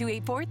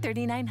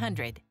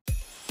 1-800-284-3900.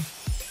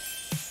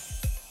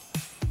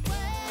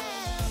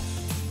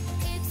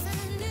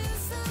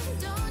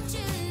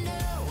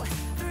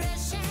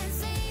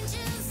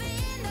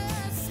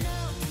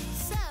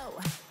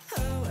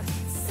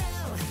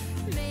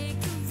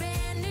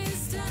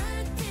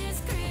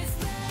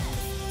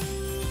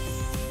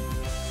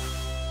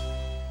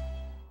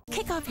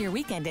 Kick off your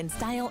weekend in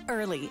style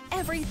early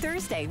every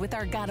Thursday with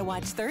our Gotta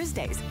Watch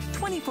Thursdays.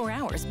 24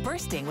 hours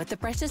bursting with the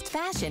freshest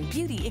fashion,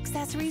 beauty,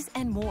 accessories,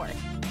 and more.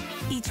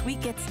 Each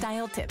week get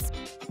style tips,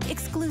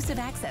 exclusive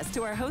access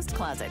to our host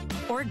closet,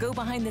 or go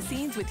behind the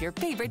scenes with your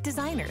favorite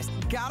designers.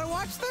 Gotta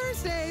Watch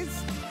Thursdays,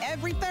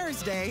 every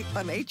Thursday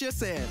on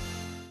HSN.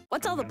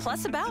 What's all the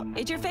plus about?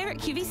 It's your favorite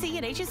QVC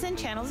and HSN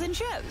channels and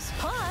shows.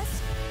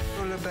 Plus,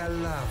 all about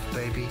love,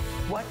 baby.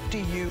 What do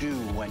you do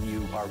when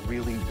you are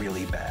really,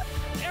 really bad?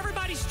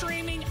 Everybody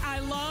streaming, I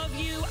love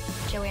you.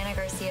 Joanna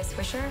Garcia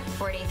Swisher,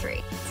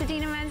 43.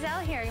 Sadina Menzel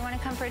here. You want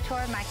to come for a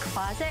tour of my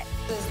closet?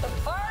 this is the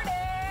party!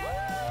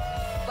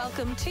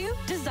 Welcome to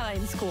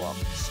Design School.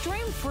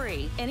 Stream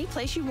free any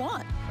place you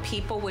want.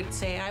 People would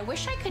say, I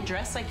wish I could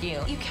dress like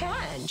you. You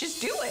can.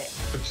 Just do it.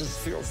 It just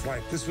feels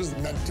like this was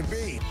meant to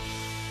be.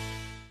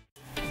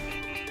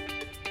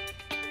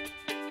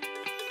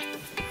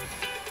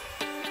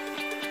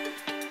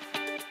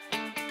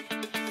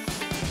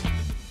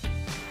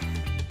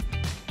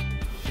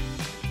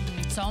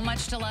 So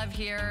much to love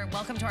here.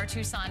 Welcome to our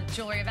Tucson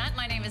jewelry event.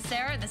 My name is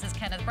Sarah. This is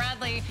Kenneth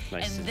Bradley.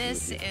 Nice and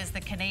this is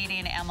the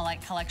Canadian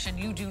Ammolite collection.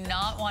 You do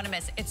not want to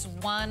miss. It's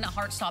one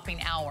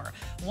heart-stopping hour.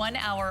 1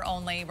 hour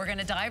only. We're going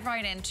to dive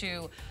right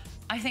into,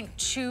 I think,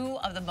 2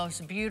 of the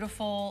most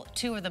beautiful,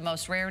 2 of the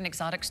most rare and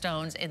exotic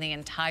stones in the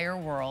entire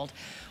world.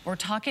 We're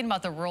talking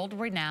about the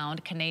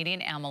world-renowned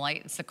Canadian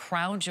Ammolite. It's the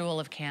crown jewel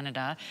of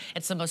Canada.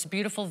 It's the most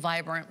beautiful,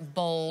 vibrant,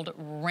 bold,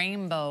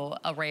 rainbow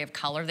array of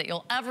color that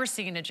you'll ever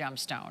see in a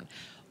gemstone.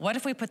 What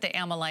if we put the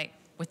Ammolite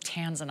with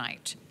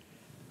tanzanite?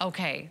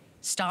 Okay,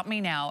 stop me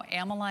now.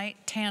 Ammolite,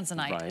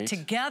 tanzanite,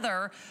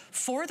 together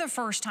for the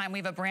first time. We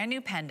have a brand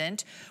new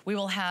pendant. We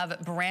will have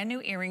brand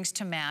new earrings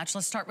to match.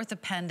 Let's start with the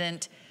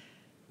pendant.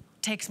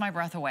 Takes my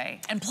breath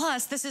away. And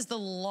plus, this is the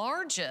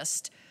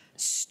largest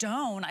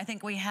stone I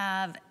think we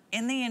have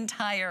in the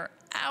entire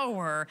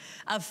hour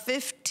of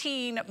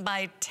 15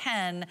 by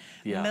 10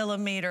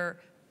 millimeter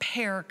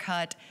pear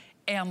cut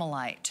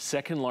Ammolite.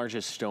 Second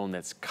largest stone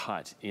that's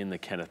cut in the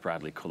Kenneth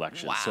Bradley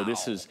collection. Wow. So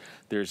this is,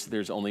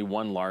 there's only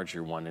one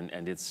larger one,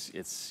 and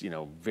it's you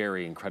know,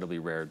 very incredibly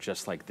rare,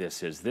 just like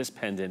this is. This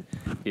pendant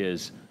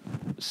is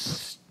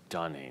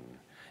stunning.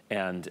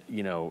 And,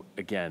 you know,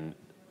 again,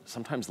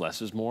 sometimes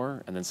less is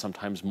more, and then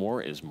sometimes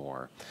more is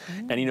more.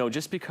 And you know,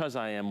 just because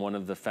I am one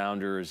of the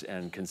founders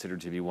and considered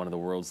to be one of the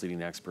world's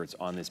leading experts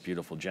on this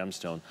beautiful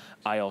gemstone,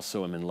 I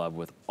also am in love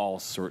with all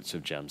sorts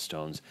of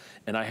gemstones.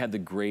 And I had the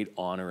great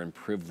honor and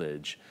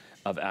privilege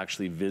of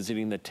actually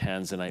visiting the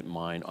Tanzanite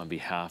mine on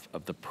behalf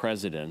of the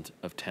president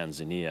of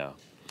Tanzania.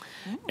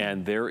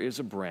 And there is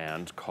a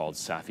brand called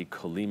Safi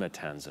Kalima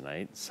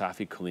Tanzanite.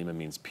 Safi Kalima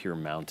means pure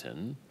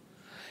mountain.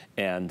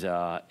 And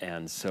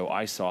so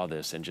I saw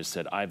this and just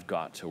said, I've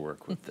got to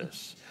work with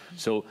this.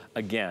 So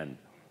again,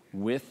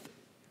 with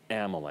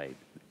Ammolite,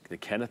 the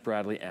Kenneth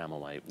Bradley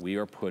Ammolite, we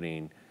are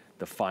putting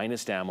the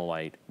finest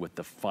Ammolite with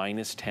the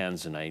finest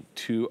Tanzanite,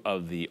 two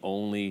of the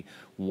only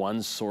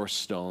one source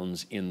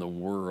stones in the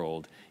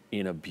world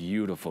in a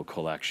beautiful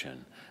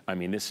collection. I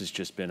mean, this has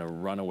just been a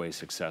runaway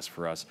success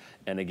for us.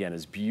 And again,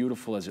 as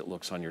beautiful as it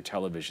looks on your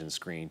television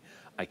screen,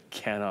 I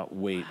cannot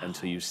wait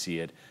until you see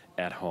it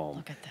at home.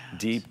 Look at that.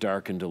 Deep,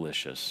 dark, and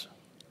delicious.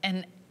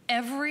 And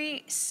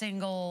every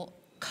single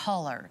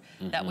color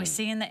that we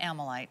see in the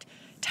Ammolite,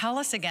 tell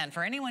us again,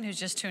 for anyone who's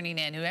just tuning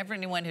in,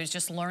 anyone who's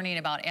just learning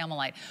about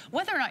Ammolite,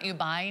 whether or not you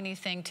buy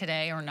anything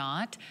today or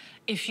not,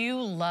 if you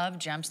love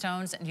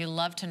gemstones and you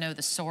love to know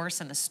the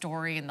source and the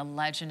story and the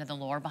legend and the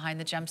lore behind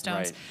the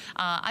gemstones,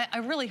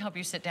 I really hope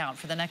you sit down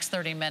for the next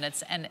 30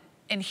 minutes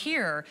and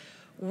hear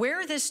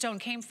where this stone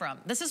came from.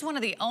 This is one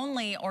of the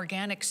only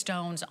organic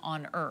stones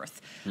on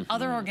Earth.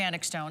 Other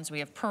organic stones, we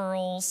have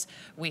pearls,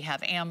 we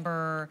have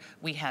amber,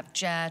 we have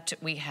jet,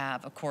 we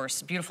have, of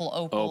course, beautiful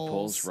opals.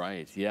 Opals,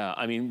 right, yeah.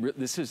 I mean,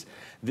 this is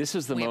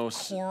the most... We have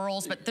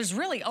corals, but there's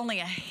really only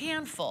a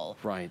handful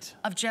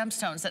of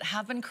gemstones that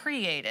have been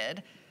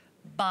created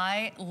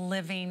by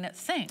living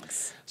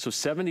things. So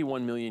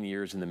 71 million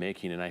years in the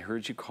making, and I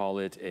heard you call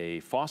it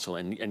a fossil,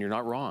 and you're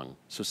not wrong.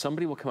 So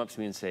somebody will come up to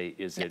me and say,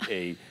 is it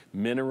a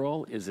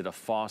mineral, is it a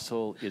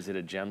fossil, is it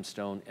a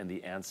gemstone? And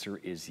the answer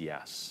is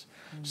yes.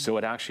 So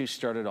it actually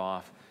started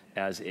off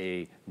as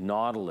a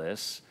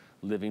nautilus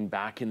living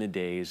back in the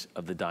days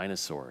of the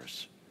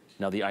dinosaurs.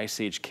 Now the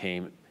Ice Age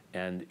came,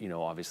 and you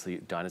know, obviously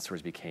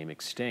dinosaurs became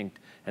extinct,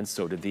 and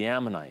so did the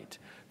Ammonite.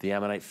 The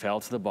Ammonite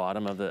fell to the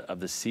bottom of the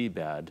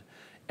seabed,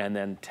 and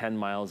then 10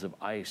 miles of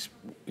ice,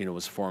 you know,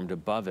 was formed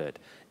above it.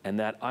 And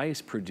that ice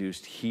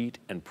produced heat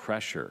and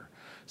pressure.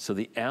 So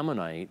the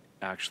Ammonite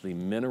actually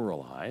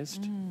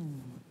mineralized,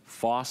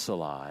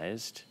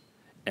 fossilized,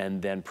 and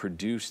then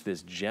produced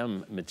this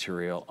gem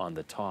material on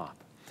the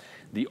top.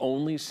 The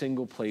only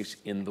single place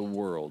in the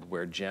world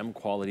where gem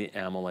quality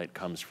Ammolite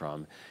comes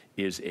from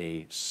is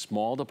a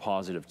small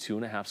deposit of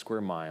 2.5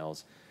 square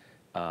miles,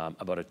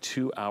 about a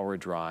 2-hour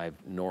drive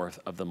north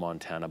of the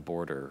Montana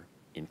border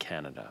in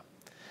Canada.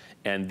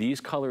 And these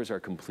colors are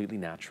completely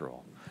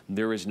natural.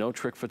 There is no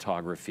trick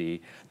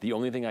photography. The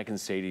only thing I can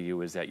say to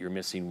you is that you're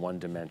missing one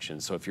dimension.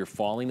 So if you're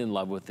falling in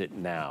love with it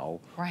now,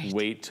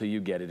 wait till you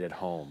get it at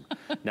home.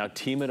 Now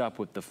team it up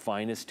with the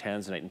finest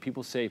Tanzanite. And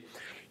people say,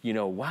 you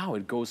know, wow,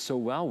 it goes so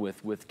well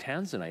with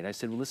Tanzanite. I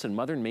said, well, listen,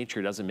 Mother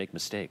Nature doesn't make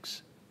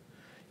mistakes.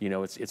 You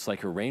know, it's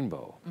like a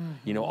rainbow.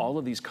 You know, all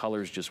of these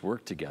colors just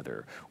work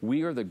together.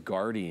 We are the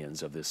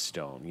guardians of this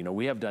stone. You know,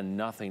 we have done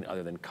nothing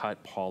other than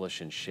cut,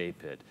 polish, and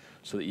shape it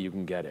so that you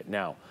can get it.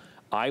 Now,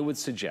 I would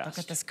suggest, look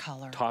at this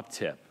color. Top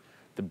tip,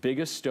 the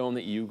biggest stone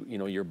that you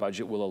know, your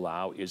budget will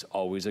allow is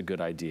always a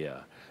good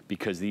idea,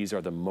 because these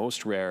are the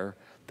most rare,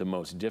 the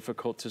most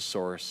difficult to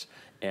source,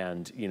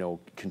 and you know,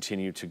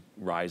 continue to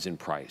rise in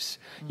price.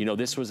 You know,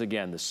 this was,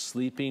 again, the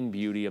sleeping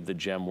beauty of the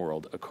gem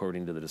world,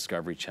 according to the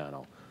Discovery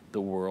Channel. The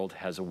world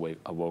has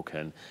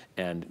awoken,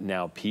 and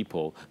now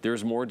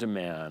there's more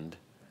demand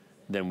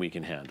than we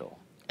can handle.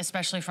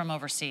 Especially from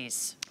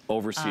overseas.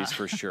 Overseas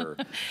for sure.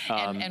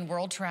 And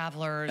world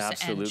travelers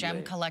and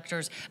gem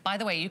collectors. By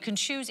the way, you can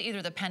choose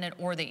either the pendant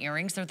or the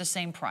earrings. They're the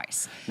same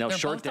price. Now,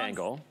 short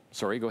dangle.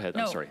 Sorry, go ahead.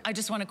 No, I'm sorry. I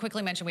just want to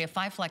quickly mention we have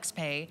 5 flex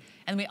pay,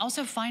 and we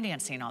also have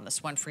financing on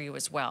this one for you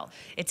as well.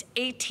 It's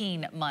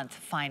 18-month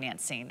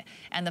financing,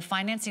 and the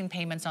financing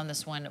payments on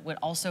this one would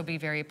also be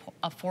very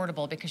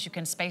affordable because you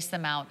can space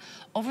them out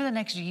over the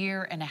next 1.5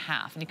 years, and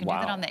you can do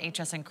that on the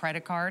HSN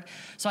credit card.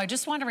 So I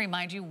just want to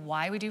remind you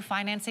why we do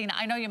financing.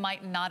 I know you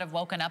might not have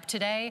woken up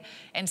today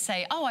and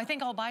say, oh, I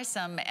think I'll buy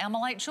some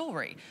Ammolite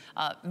jewelry.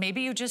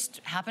 Maybe you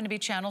just happen to be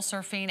channel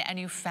surfing and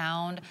you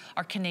found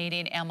our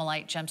Canadian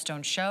Ammolite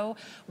Gemstone Show.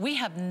 We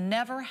have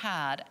never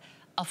had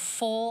a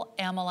full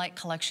Ammolite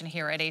collection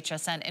here at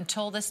HSN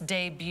until this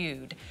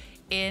debuted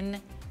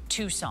in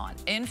Tucson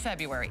in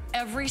February.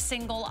 Every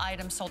single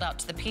item sold out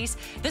to the piece.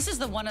 This is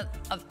the one of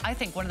I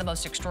think, one of the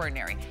most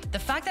extraordinary. The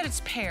fact that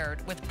it's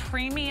paired with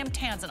premium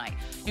tanzanite.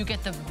 You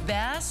get the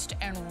best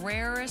and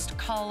rarest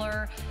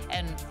color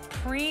and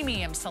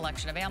premium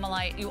selection of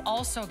Ammolite. You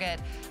also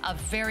get a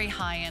very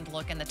high-end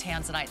look in the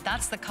tanzanite.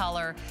 That's the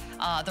color.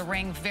 The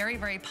ring, very,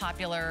 very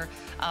popular.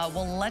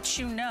 We'll let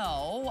you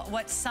know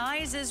what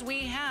sizes we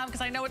have,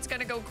 because I know it's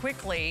gonna go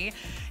quickly.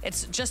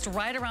 It's just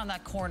right around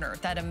that corner,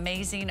 that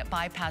amazing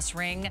bypass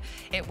ring.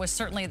 It was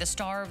certainly the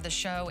star of the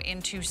show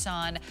in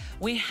Tucson.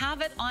 We have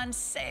it on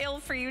sale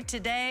for you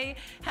today.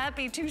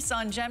 Happy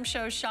Tucson Gem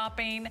Show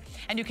shopping.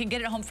 And you can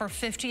get it home for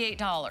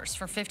 $58.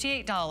 For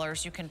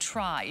 $58, you can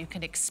try, you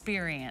can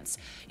experience,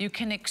 you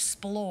can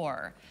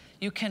explore.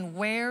 You can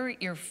wear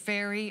your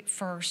very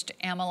first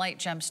Ammolite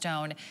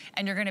gemstone,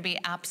 and you're gonna be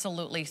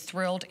absolutely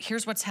thrilled.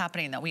 Here's what's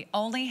happening though. We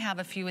only have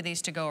a few of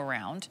these to go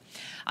around.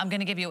 I'm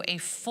gonna give you a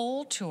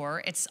full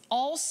tour. It's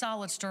all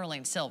solid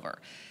sterling silver.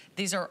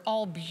 These are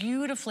all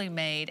beautifully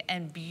made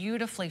and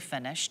beautifully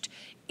finished.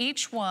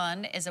 Each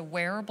one is a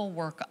wearable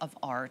work of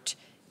art.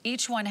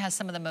 Each one has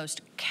some of the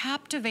most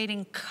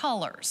captivating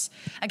colors.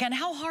 Again,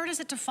 how hard is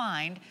it to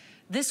find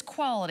this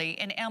quality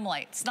in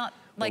Ammolite? It's not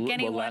like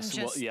anyone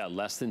just... yeah,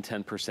 less than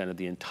 10% of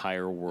the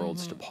entire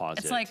world's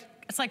deposit.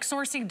 It's like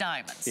sourcing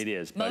diamonds. It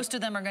is. Most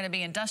of them are gonna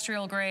be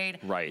industrial grade.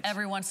 Right.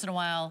 Every once in a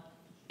while,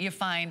 you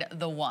find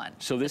the one.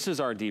 So this is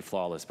our D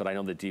Flawless, but I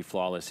know that D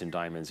Flawless in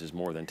diamonds is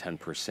more than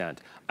 10%.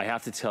 I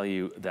have to tell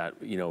you that,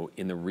 you know,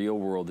 in the real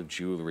world of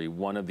jewelry,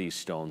 one of these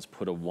stones,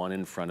 put a 1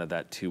 in front of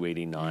that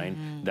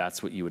 289,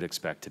 that's what you would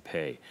expect to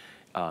pay.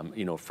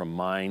 You know, from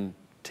mine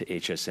to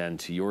HSN,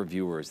 to your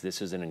viewers,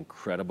 this is an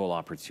incredible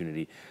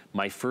opportunity.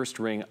 My first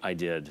ring I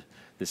did,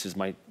 this is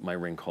my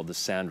ring called the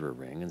Sandra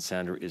ring, and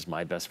Sandra is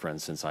my best friend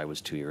since I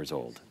was 2 years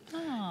old.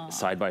 Aww.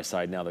 Side by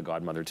side now, the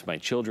godmother to my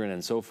children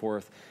and so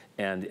forth,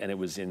 and it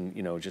was in,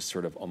 you know, just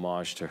sort of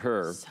homage to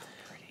her. So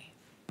pretty.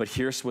 But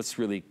here's what's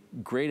really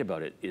great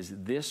about it, is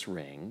this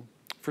ring,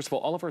 first of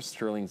all of our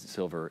sterling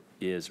silver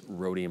is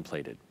rhodium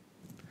plated.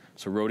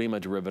 So rhodium, a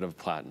derivative of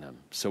platinum.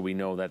 So we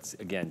know that's,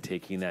 again,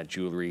 taking that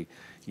jewelry,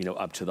 you know,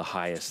 up to the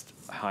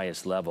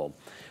highest level.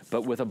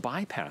 But with a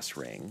bypass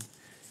ring,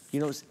 you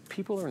know,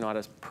 people are not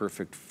a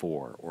perfect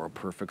 4 or a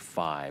perfect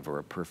 5 or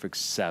a perfect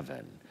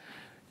 7.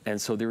 And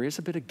so there is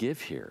a bit of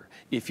give here.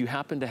 If you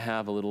happen to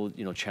have a little,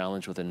 you know,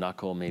 challenge with a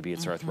knuckle, maybe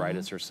it's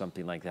arthritis or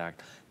something like that,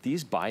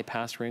 these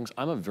bypass rings,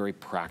 I'm a very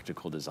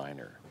practical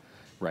designer,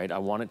 right? I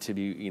want it to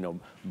be, you know,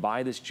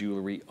 buy this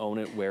jewelry, own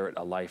it, wear it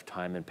a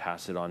lifetime, and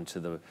pass it on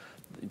to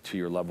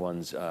your loved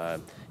ones,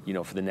 you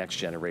know, for the next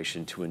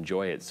generation to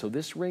enjoy it. So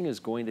this ring is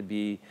going to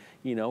be,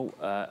 you know,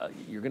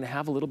 you're gonna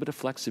have a little bit of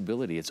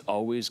flexibility. It's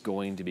always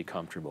going to be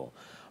comfortable.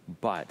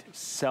 But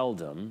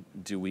seldom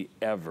do we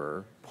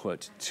ever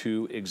put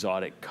 2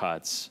 exotic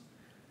cuts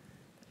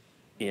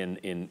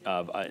in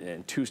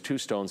two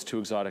stones, 2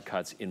 exotic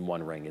cuts in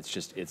one ring. It's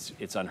just,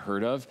 it's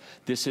unheard of.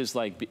 This is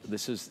like,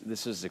 this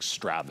is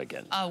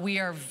extravagant. We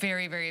are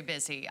very, very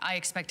busy. I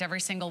expect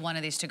every single one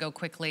of these to go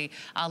quickly.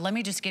 Let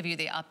me just give you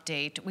the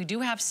update. We do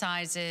have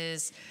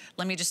sizes.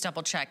 Let me just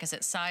double check. Is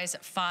it size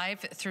 5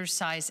 through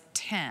size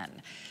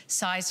 10?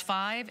 Size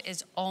 5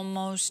 is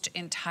almost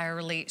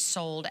entirely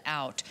sold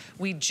out.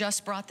 We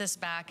just brought this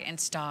back in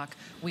stock.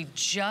 We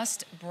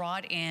just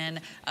brought in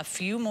a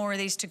few more of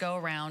these to go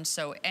around.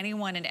 So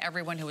anyone and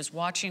everyone who was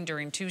watching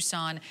during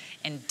Tucson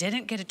and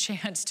didn't get a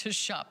chance to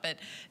shop it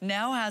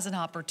now has an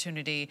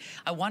opportunity.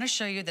 I want to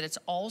show you that it's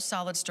all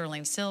solid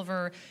sterling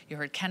silver. You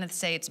heard Kenneth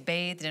say it's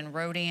bathed in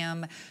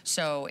rhodium,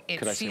 so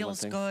it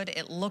feels good,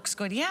 it looks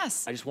good.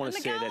 Yes, I just want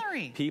to say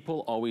that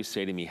people always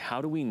say to me,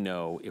 how do we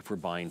know if we're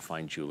buying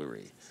fine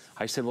jewelry?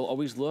 I said, well,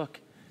 always look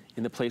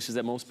in the places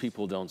that most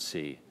people don't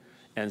see.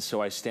 And so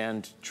I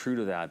stand true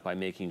to that by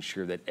making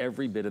sure that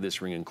every bit of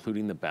this ring,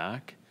 including the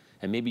back,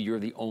 and maybe you're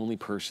the only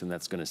person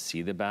that's gonna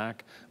see the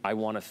back, I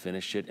wanna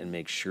finish it and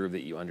make sure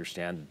that you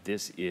understand that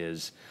this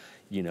is,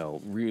 you know,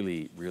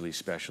 really, really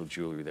special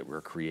jewelry that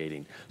we're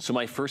creating. So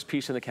my first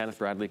piece in the Kenneth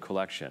Bradley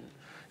collection,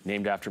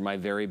 named after my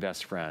very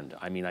best friend.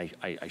 I mean,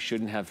 I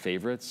shouldn't have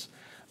favorites,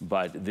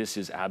 but this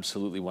is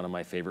absolutely one of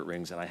my favorite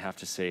rings, and I have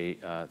to say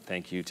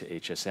thank you to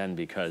HSN,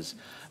 because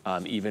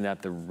even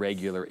at the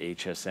regular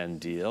HSN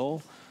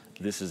deal,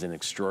 this is an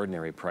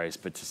extraordinary price,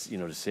 but to, you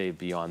know, to save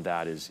beyond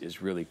that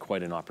is really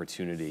quite an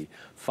opportunity.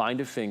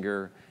 Find a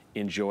finger,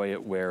 enjoy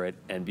it, wear it,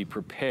 and be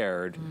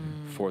prepared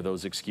for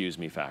those excuse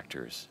me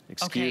factors.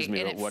 Excuse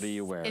me, but what are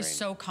you wearing? It's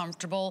so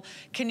comfortable.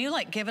 Can you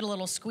like give it a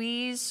little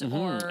squeeze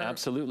or?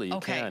 Absolutely, you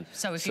can.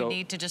 So if you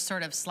need to just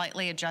sort of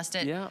slightly adjust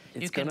it,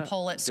 you can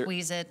pull it,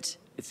 squeeze it.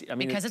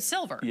 Because it's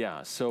silver.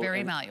 Yeah, so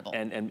very malleable.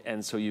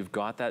 And so you've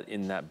got that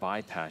in that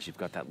bypass, you've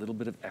got that little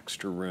bit of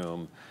extra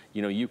room.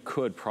 You know, you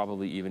could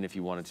probably, even if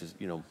you wanted to,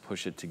 you know,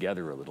 push it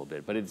together a little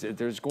bit, but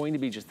there's going to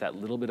be just that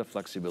little bit of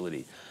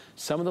flexibility.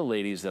 Some of the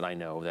ladies that I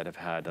know that have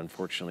had,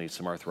 unfortunately,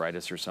 some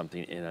arthritis or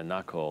something in a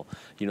knuckle,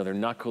 you know, their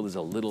knuckle is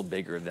a little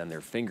bigger than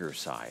their finger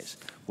size.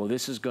 Well,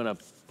 this is gonna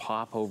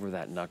pop over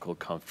that knuckle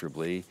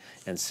comfortably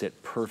and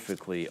sit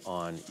perfectly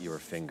on your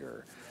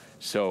finger.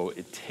 So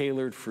it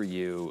tailored for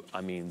you.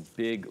 I mean,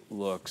 big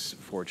looks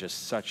for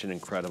just such an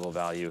incredible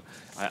value.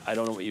 I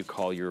don't know what you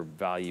call your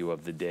value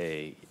of the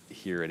day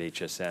here at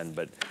HSN,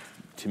 but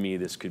to me,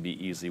 this could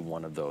be easily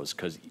one of those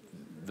because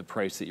the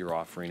price that you're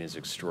offering is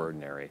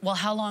extraordinary. Well,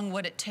 how long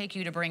would it take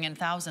you to bring in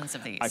thousands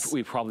of these?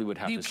 We probably would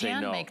have to say no.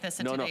 You can make this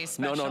a today's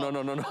special.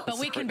 No. But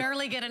we can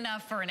barely get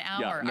enough for an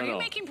hour. Yeah, Are you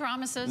making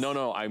promises? No,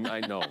 no,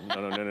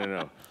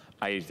 no.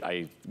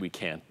 We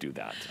can't do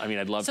that. I mean,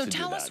 I'd love to do that. So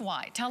tell us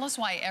why. Tell us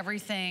why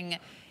everything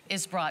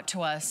is brought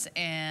to us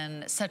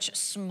in such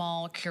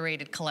small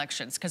curated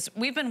collections, because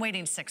we've been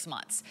waiting 6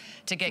 months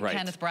to get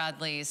Kenneth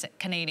Bradley's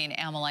Canadian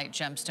Ammolite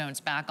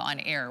gemstones back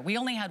on air. We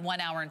only had 1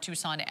 hour in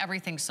Tucson,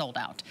 everything sold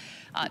out.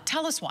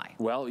 Tell us why.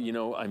 Well, you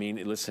know, I mean,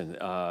 listen,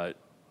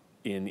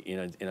 in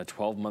a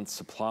 12-month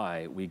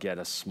supply, we get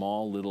a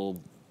small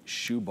little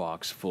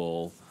shoebox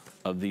full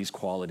of these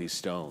quality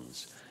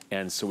stones.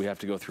 And so we have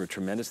to go through a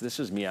tremendous, this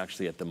is me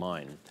actually at the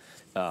mine.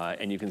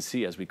 And you can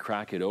see as we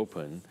crack it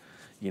open,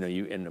 you know,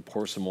 and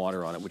pour some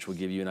water on it, which will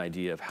give you an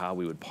idea of how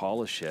we would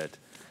polish it.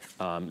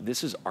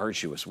 This is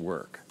arduous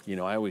work. You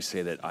know, I always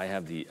say that I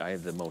have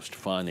the most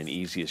fun and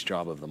easiest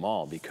job of them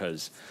all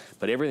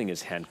but everything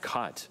is hand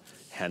cut,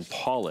 hand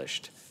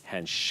polished,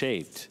 hand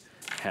shaped,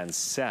 hand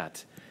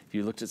set. If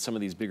you looked at some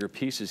of these bigger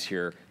pieces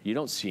here, you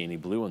don't see any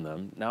blue in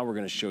them. Now we're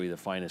going to show you the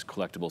finest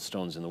collectible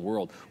stones in the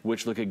world,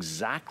 which look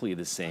exactly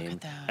the same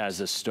as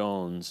the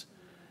stones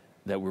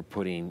that we're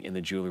putting in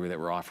the jewelry that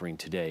we're offering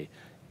today.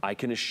 I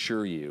can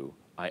assure you,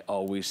 I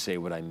always say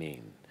what I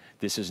mean.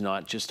 This is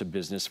not just a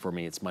business for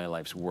me, it's my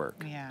life's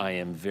work. Yeah. I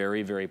am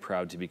very, very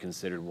proud to be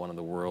considered one of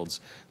the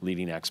world's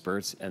leading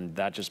experts, and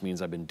that just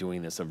means I've been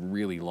doing this a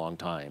really long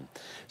time.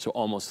 So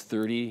almost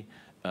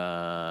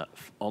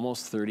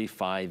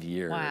 35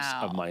 years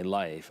of my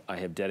life I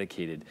have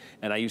dedicated.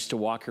 And I used to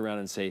walk around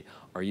and say,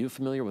 are you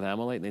familiar with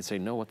Ammolite? And they'd say,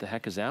 no, what the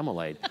heck is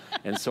Ammolite?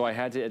 And so I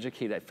had to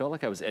educate, I felt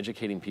like I was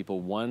educating people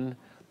one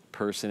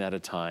person at a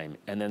time,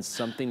 and then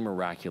something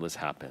miraculous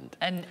happened.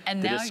 And the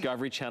now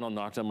Discovery Channel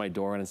knocked on my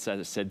door and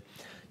said,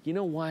 you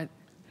know what?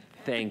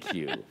 Thank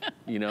you.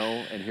 You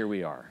know, and here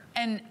we are.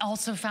 And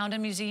also found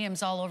in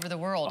museums all over the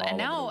world. And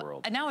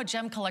now a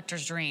gem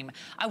collector's dream.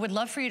 I would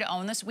love for you to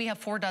own this. We have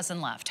 4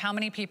 dozen left. How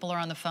many people are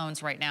on the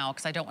phones right now?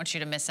 Because I don't want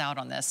you to miss out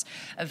on this.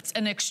 It's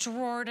an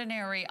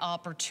extraordinary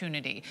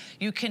opportunity.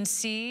 You can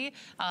see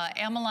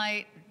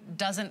Ammolite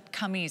doesn't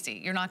come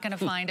easy. You're not going to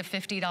find a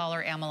 $50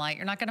 Ammolite.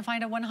 You're not going to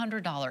find a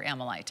 $100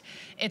 Ammolite.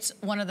 It's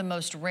one of the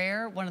most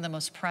rare, one of the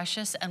most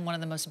precious, and one of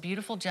the most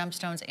beautiful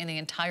gemstones in the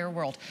entire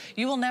world.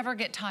 You will never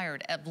get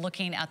tired of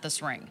looking at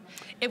this ring.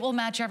 It will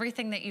match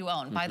everything that you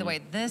own. By the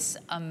way, this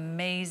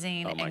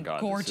amazing and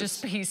gorgeous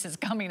piece is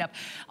coming up.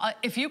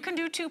 If you can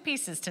do 2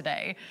 pieces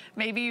today,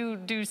 maybe you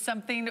do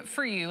something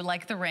for you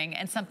like the ring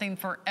and something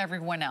for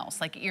everyone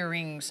else, like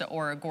earrings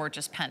or a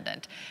gorgeous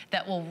pendant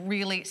that will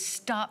really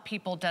stop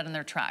people dead in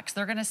their tracks.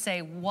 They're gonna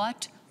say,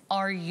 what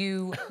are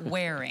you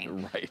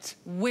wearing? Right.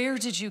 Where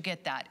did you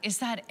get that? Is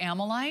that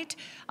Ammolite?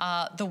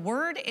 The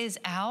word is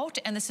out,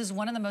 and this is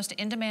one of the most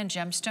in-demand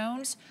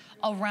gemstones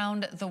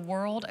around the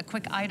world. A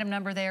quick item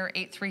number there,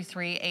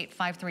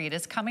 833-853. It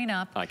is coming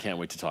up. I can't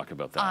wait to talk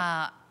about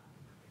that.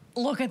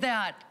 Look at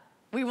that.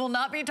 We will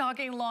not be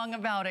talking long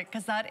about it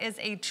because that is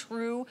a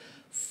true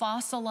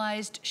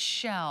fossilized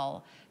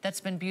shell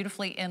that's been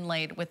beautifully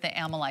inlaid with the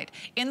Ammolite.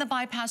 In the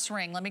bypass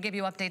ring, let me give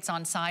you updates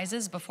on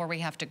sizes before we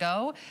have to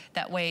go.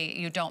 That way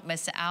you don't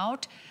miss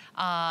out.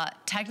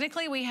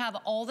 Technically, we have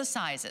all the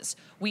sizes.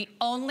 We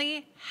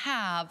only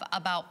have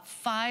about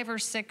 5 or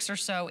 6 or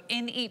so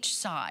in each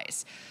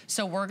size.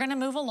 So we're gonna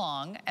move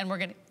along and we're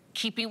gonna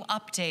keep you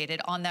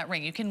updated on that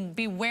ring. You can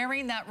be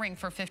wearing that ring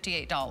for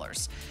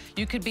 $58.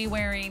 You could be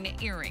wearing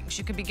earrings.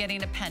 You could be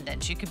getting a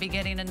pendant. You could be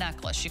getting a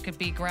necklace. You could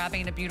be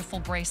grabbing a beautiful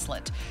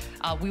bracelet.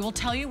 We will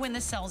tell you when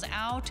this sells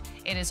out.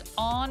 It is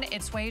on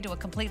its way to a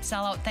complete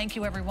sellout. Thank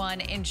you,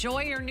 everyone.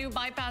 Enjoy your new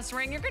bypass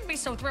ring. You're gonna be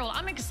so thrilled.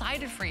 I'm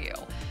excited for you.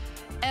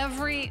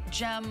 Every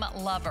gem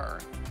lover,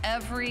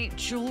 every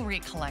jewelry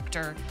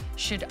collector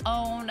should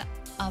own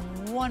a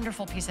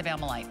wonderful piece of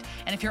Ammolite.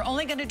 And if you're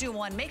only gonna do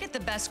one, make it the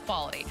best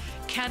quality.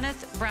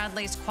 Kenneth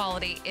Bradley's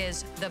quality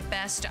is the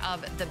best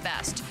of the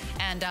best.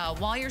 And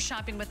while you're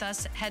shopping with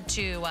us, head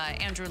to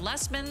Andrew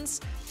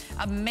Lessman's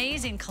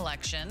amazing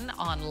collection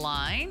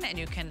online, and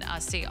you can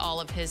see all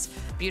of his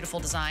beautiful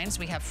designs.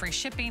 We have free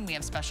shipping, we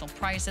have special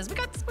prices. We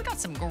got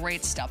some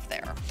great stuff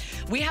there.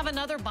 We have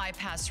another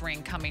bypass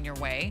ring coming your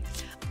way.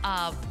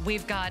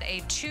 We've got a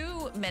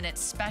 2-minute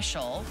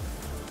special.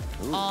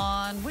 Ooh.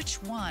 On which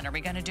one? Are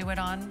we gonna do it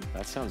on?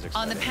 That sounds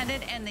exciting. On the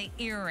pendant and the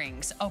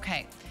earrings.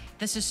 Okay,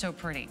 this is so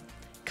pretty.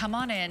 Come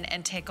on in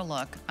and take a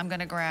look. I'm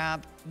gonna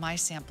grab my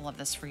sample of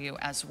this for you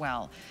as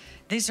well.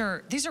 These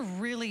are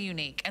really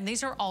unique, and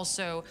these are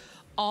also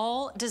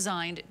all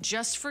designed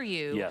just for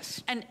you.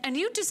 Yes. And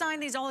you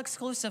designed these all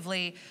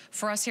exclusively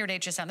for us here at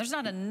HSN. There's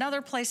not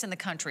another place in the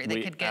country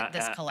that could get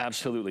this collection.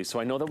 Absolutely.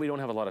 So I know that we don't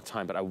have a lot of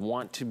time, but I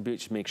want to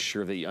make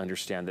sure that you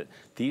understand that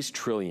these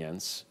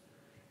trillions,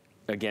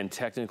 again,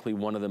 technically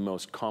one of the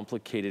most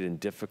complicated and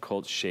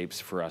difficult shapes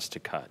for us to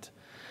cut.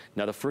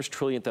 Now, the first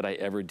trilliant that I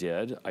ever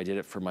did, I did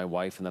it for my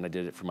wife and then I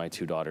did it for my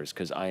 2 daughters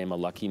because I am a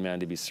lucky man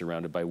to be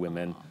surrounded by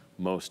women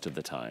most of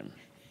the time.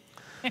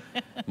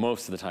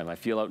 Most of the time. I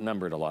feel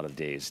outnumbered a lot of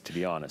days, to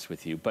be honest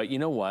with you. But you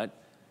know what?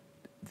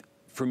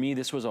 For me,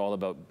 this was all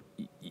about,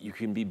 you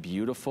can be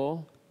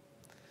beautiful,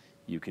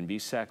 you can be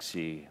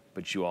sexy,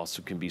 but you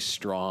also can be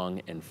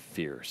strong and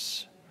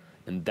fierce.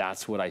 And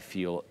that's what I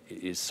feel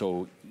is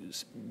so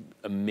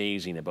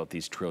amazing about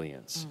these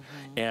trillions.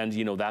 And,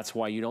 you know, that's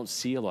why you don't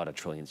see a lot of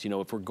trillions. You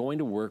know, if we're going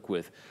to work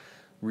with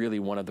really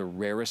one of the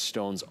rarest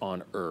stones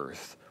on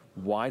Earth,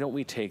 why don't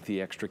we take the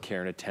extra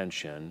care and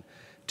attention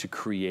to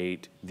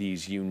create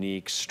these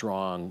unique,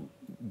 strong,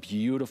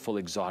 beautiful,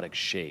 exotic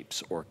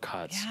shapes or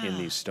cuts in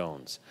these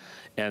stones?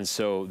 And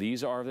so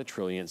these are the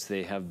trillions.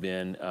 They have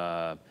been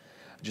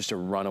just a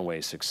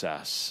runaway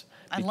success.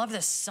 I love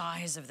the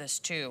size of this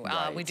too.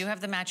 Right. We do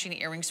have the matching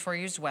earrings for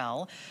you as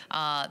well.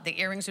 The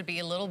earrings would be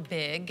a little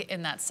big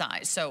in that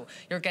size. So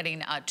you're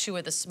getting 2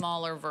 of the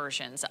smaller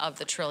versions of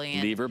the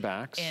trillion. Lever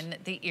backs. In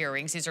the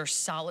earrings. These are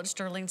solid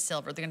sterling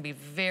silver. They're gonna be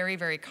very,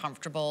 very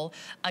comfortable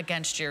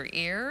against your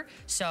ear.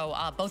 So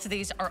both of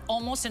these are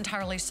almost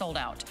entirely sold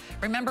out.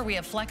 Remember, we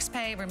have flex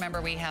pay.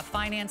 Remember, we have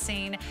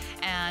financing.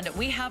 And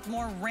we have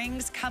more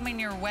rings coming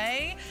your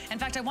way. In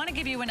fact, I wanna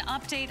give you an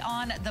update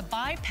on the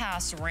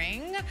bypass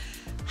ring.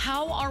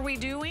 How are we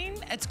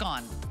doing? It's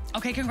gone.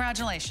 Okay,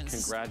 congratulations.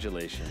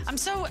 Congratulations. I'm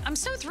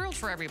so thrilled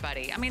for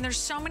everybody. I mean, there's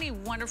so many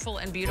wonderful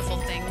and beautiful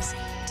things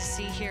to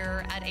see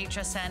here at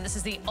HSN. This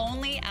is the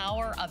only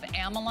hour of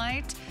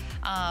Ammolite.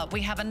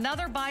 We have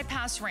another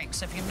bypass ring,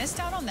 so if you missed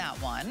out on that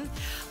one,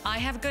 I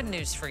have good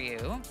news for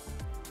you.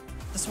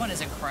 This one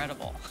is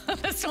incredible.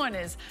 This one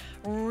is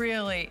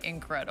really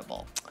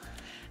incredible.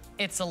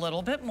 It's a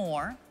little bit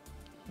more,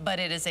 but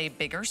it is a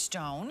bigger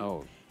stone.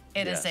 Oh.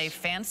 It is a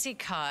fancy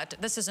cut.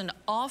 This is an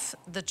off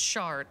the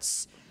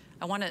charts.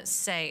 I want to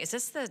say, is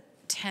this the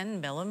 10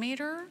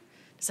 millimeter?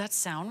 Does that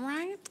sound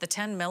right? The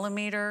 10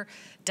 millimeter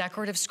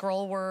decorative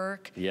scroll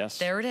work. Yes.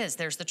 There it is.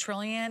 There's the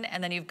trillion.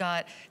 And then you've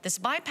got this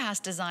bypass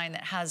design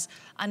that has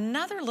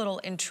another little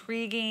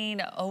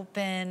intriguing,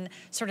 open,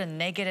 sort of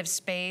negative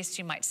space.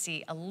 You might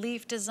see a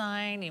leaf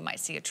design. You might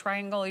see a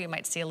triangle. You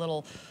might see a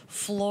little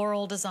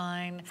floral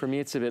design. For me,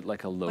 it's a bit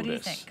like a lotus. What do you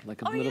think?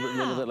 Like a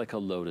little bit like a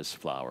lotus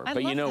flower.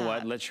 But you know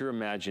what? Let your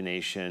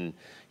imagination,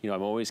 you know,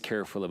 I'm always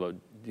careful about,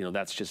 you know,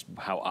 that's just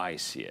how I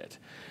see it.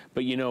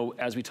 But you know,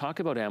 as we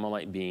talk about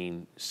Ammolite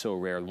being so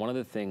rare, one of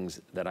the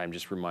things that I'm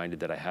just reminded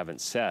that I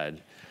haven't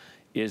said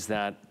is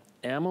that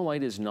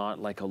Ammolite is not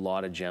like a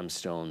lot of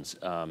gemstones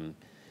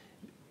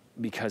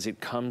because it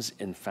comes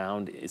and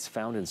it's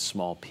found in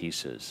small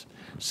pieces.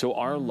 So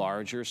our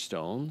larger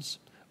stones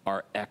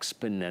are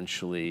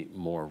exponentially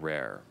more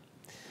rare.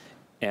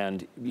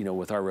 And you know,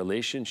 with our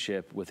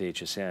relationship with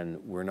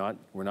HSN, we're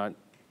not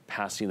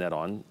passing that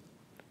on,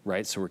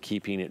 right? So we're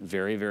keeping it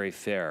very, very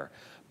fair.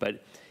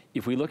 But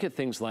if we look at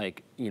things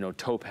like, you know,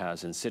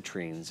 topaz and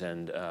citrines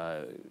and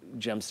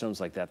gemstones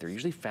like that, they're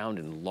usually found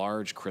in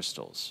large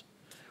crystals,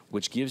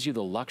 which gives you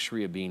the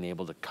luxury of being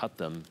able to cut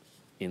them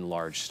in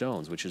large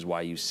stones, which is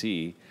why you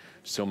see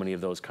so many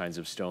of those kinds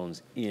of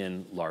stones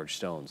in large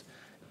stones.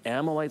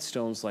 Ammolite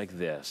stones like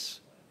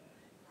this,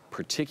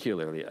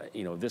 particularly,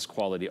 you know, this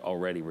quality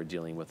already we're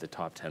dealing with the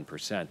top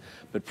 10%,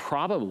 but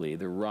probably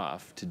the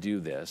rough to do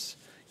this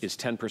is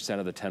 10%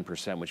 of the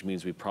 10%, which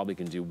means we probably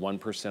can do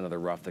 1% of the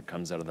rough that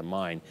comes out of the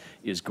mine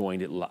is going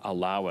to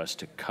allow us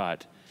to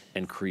cut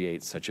and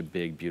create such a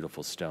big,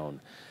 beautiful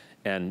stone.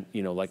 And,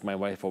 you know, like my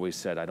wife always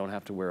said, I don't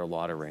have to wear a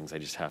lot of rings. I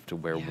just have to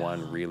wear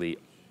one really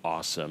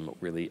awesome,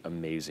 really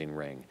amazing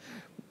ring.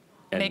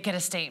 And make it a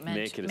statement.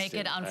 Make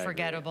it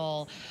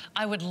unforgettable.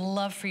 I would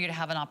love for you to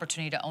have an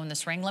opportunity to own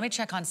this ring. Let me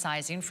check on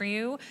sizing for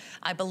you.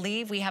 I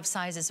believe we have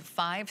sizes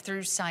 5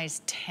 through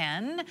size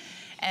 10.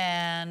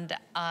 And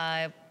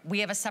we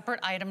have a separate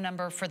item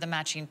number for the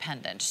matching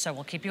pendant, so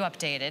we'll keep you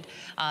updated.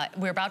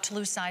 We're about to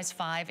lose size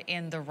 5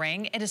 in the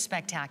ring. It is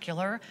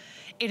spectacular.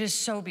 It is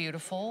so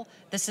beautiful.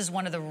 This is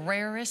one of the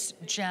rarest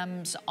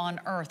gems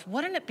on Earth.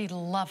 Wouldn't it be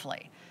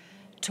lovely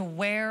to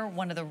wear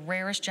one of the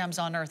rarest gems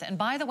on Earth? And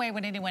by the way,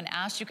 when anyone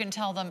asks, you can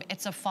tell them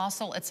it's a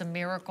fossil, it's a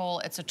miracle,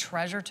 it's a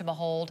treasure to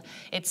behold.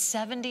 It's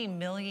 70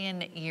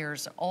 million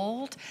years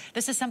old.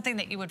 This is something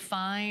that you would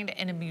find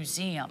in a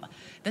museum.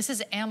 This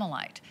is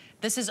Ammolite.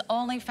 This is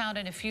only found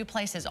in a few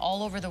places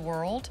all over the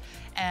world,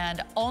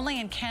 and only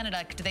in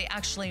Canada do they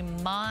actually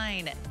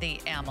mine the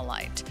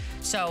Ammolite.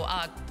 So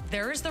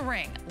there is the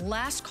ring.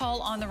 Last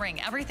call on the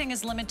ring. Everything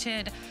is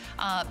limited.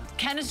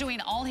 Ken is doing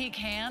all he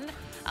can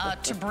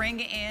to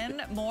bring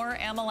in more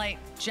Ammolite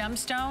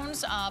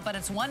gemstones, but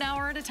it's 1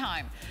 hour at a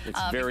time.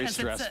 It's very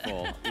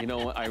stressful. You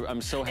know,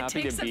 I'm so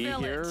happy to be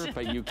here,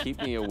 but you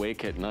keep me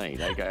awake at night.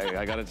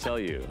 I got to tell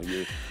you.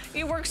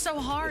 You work so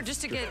hard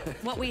just to get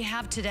what we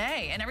have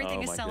today, and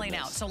everything is selling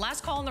out. So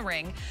last call on the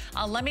ring.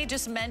 Let me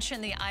just mention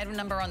the item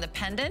number on the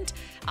pendant.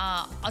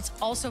 It's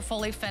also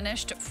fully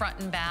finished front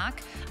and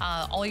back.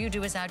 All you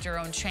do is add your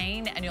own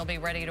chain, and you'll be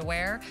ready to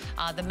wear.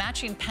 The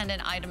matching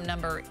pendant item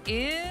number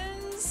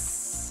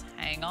is...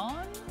 hang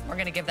on. We're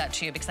gonna give that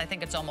to you because I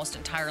think it's almost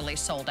entirely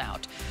sold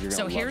out.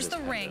 So here's the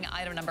ring,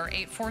 item number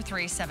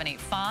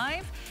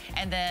 843785.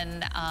 And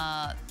then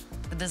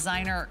the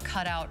designer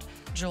cutout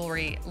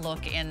jewelry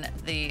look in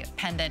the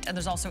pendant. And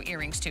there's also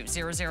earrings too,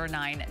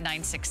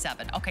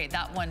 009967. Okay,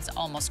 that one's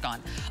almost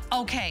gone.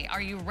 Okay,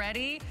 are you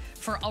ready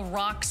for a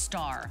rock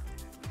star?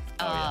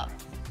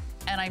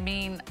 And I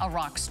mean a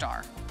rock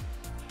star.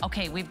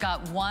 Okay, we've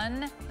got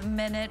 1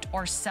 minute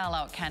or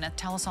sellout. Kenneth,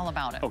 tell us all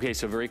about it. Okay,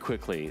 so very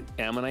quickly,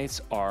 ammonites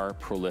are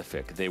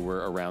prolific. They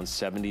were around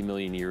 70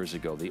 million years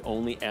ago. The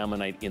only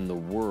ammonite in the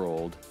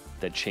world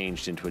that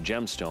changed into a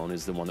gemstone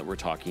is the one that we're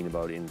talking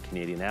about in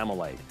Canadian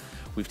Ammolite.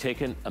 We've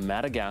taken a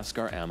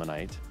Madagascar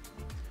ammonite,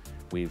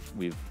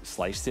 we've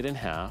sliced it in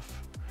half.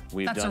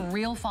 That's a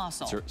real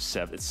fossil.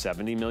 It's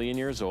 70 million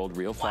years old,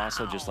 real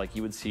fossil, just like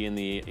you would see in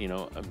the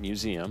a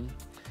museum.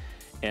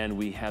 And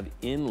we have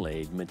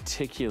inlaid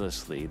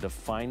meticulously the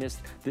finest.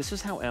 This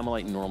is how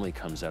Ammolite normally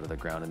comes out of the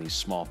ground in these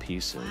small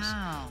pieces.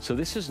 Wow. So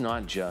this is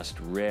not just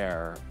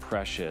rare,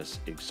 precious,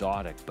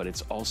 exotic, but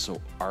it's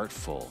also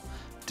artful,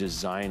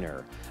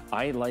 designer.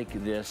 I like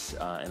this,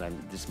 and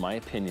this is my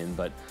opinion,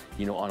 but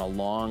on a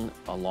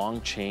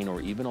long chain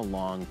or even a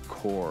long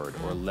cord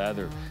or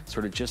leather,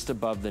 sort of just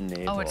above the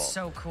navel. Oh, it's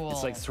so cool.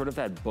 It's like sort of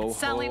that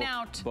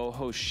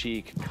boho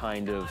chic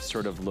kind of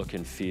sort of look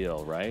and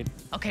feel, right?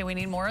 Okay, we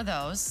need more of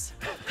those.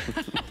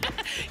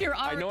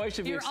 I know I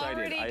should be excited.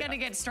 You're already going to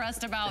get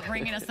stressed about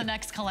bringing us the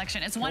next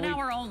collection. It's 1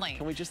 hour only.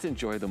 Can we just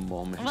enjoy the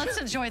moment? Let's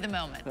enjoy the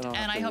moment.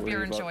 And I hope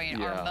you're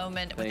enjoying our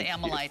moment with the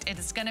Ammolite. It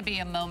is going to be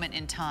a moment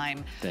in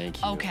time.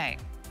 Thank you. Okay.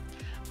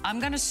 I'm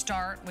going to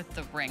start with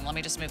the ring. Let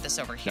me just move this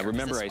over here. Now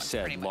remember I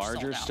said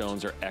larger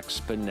stones are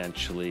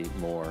exponentially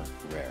more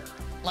rare.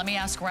 Let me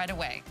ask right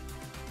away.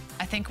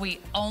 I think we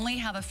only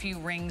have a few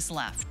rings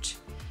left.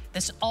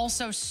 This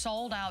also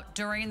sold out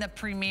during the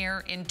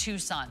premiere in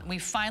Tucson. We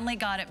finally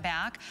got it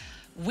back.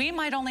 We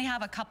might only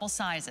have a couple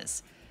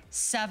sizes.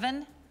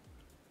 7,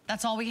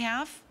 that's all we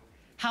have?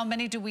 How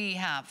many do we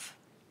have?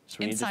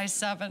 So in size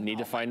 7? Need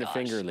to find a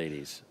finger,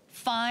 ladies.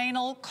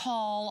 Final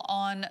call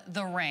on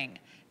the ring.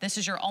 This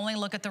is your only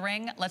look at the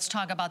ring. Let's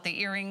talk about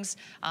the earrings.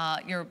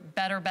 Your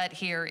better bet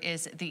here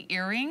is the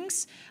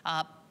earrings.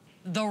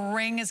 The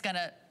ring is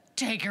gonna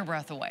take your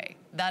breath away.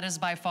 That is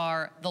by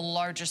far the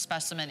largest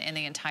specimen in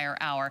the entire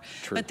hour.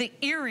 True. But the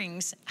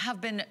earrings have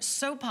been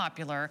so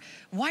popular.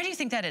 Why do you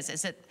think that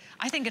is?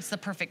 I think it's the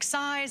perfect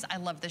size. I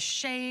love the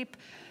shape.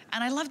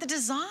 And I love the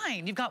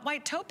design. You've got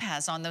white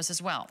topaz on those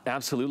as well.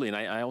 Absolutely, and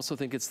I also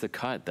think it's the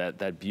cut,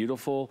 that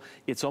beautiful,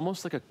 it's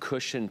almost like a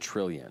cushion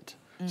trilliant.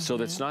 So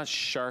that's not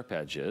sharp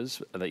edges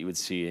that you would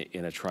see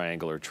in a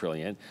triangle or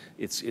trilliant.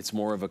 It's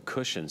more of a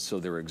cushion. So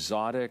they're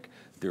exotic,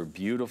 they're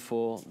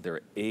beautiful,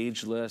 they're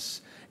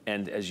ageless,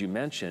 and as you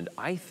mentioned,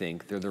 I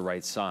think they're the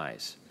right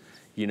size.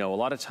 A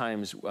lot of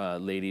times,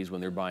 ladies,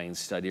 when they're buying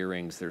stud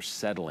earrings, they're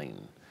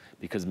settling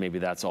because maybe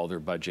that's all their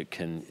budget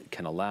can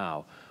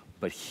allow.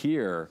 But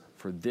here,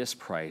 for this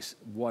price,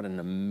 what an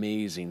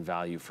amazing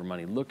value for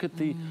money. Look at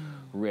the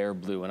rare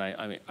blue, and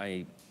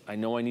I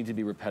know I need to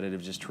be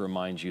repetitive just to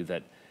remind you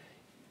that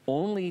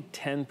only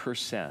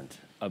 10%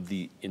 of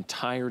the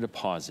entire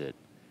deposit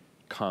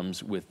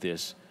comes with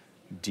this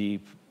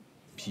deep,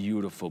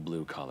 beautiful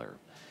blue color.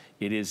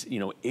 It is,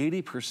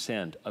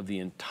 80% of the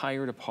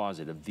entire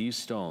deposit of these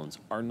stones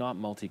are not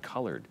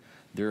multicolored.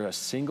 They're a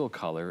single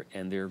color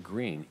and they're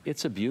green.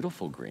 It's a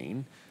beautiful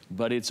green,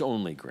 but it's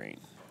only green.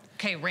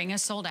 Okay, ring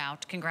is sold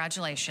out.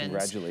 Congratulations.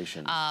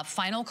 Congratulations.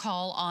 Final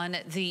call on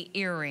the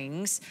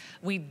earrings.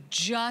 We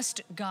just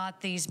got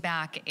these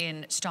back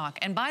in stock.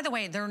 And by the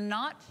way, they're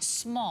not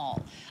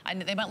small.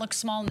 They might look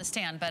small in the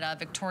stand, but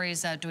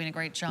Victoria's doing a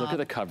great job. Look at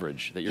the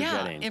coverage that you're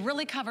getting. It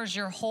really covers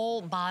your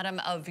whole bottom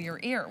of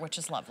your ear, which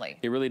is lovely.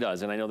 It really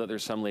does. And I know that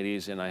there's some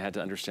ladies, and I had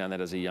to understand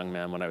that as a young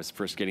man when I was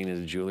first getting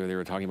into jewelry, they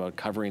were talking about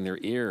covering their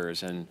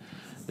ears, and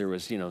there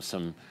was,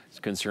 some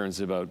concerns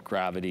about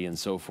gravity and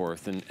so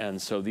forth. And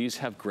so these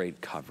have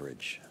great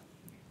coverage.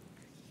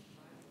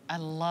 I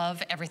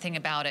love everything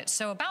about it.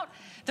 So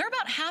they're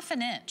about ½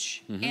 an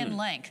inch in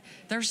length.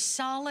 They're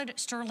solid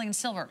sterling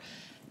silver.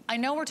 I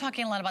know we're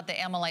talking a lot about the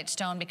Ammolite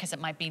stone because it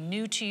might be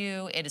new to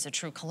you. It is a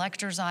true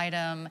collector's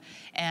item.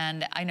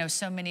 And I know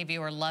so many of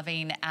you are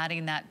loving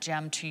adding that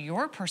gem to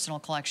your personal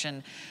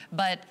collection.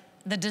 But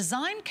the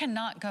design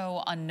cannot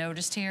go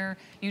unnoticed here.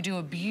 You do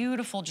a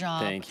beautiful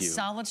job. Thank you.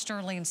 Solid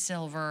sterling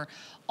silver,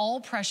 all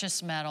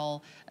precious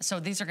metal. So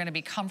these are gonna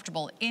be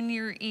comfortable in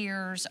your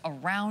ears,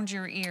 around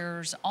your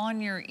ears,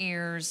 on your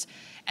ears,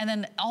 and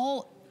then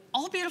all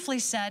beautifully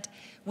set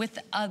with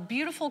a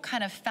beautiful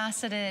kind of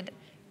faceted,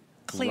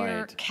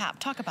 clear cap.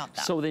 Talk about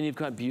that. So then you've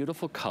got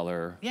beautiful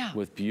color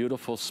with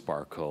beautiful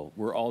sparkle.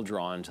 We're all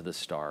drawn to the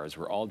stars.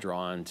 We're all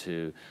drawn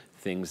to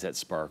things that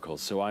sparkle.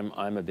 So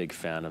I'm a big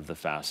fan of the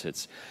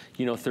facets.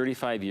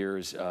 35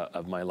 years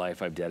of my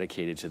life I've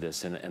dedicated to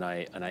this, and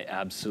I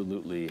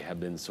absolutely have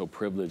been so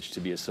privileged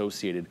to be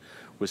associated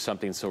with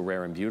something so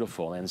rare and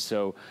beautiful. And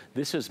so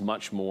this is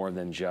much more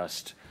than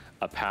just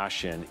a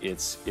passion,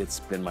 it's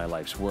been my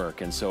life's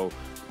work. And so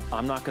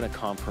I'm not gonna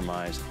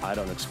compromise. I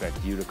don't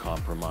expect you to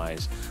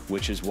compromise,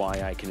 which is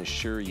why I can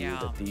assure you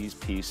that these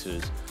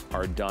pieces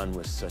are done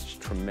with such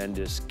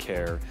tremendous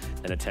care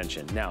and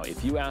attention. Now,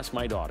 if you ask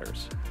my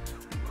daughters,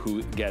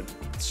 who get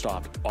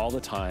stopped all the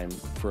time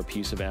for a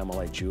piece of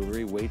Ammolite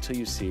jewelry, wait till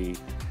you see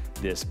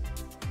this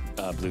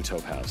blue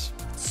topaz.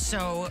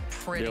 So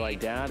pretty. They're like,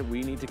 Dad,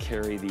 we need to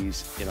carry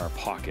these in our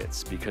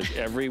pockets because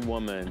every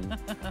woman,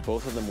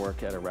 both of them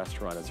work at a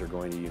restaurant as they're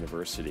going to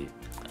university.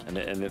 And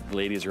the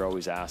ladies are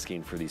always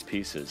asking for these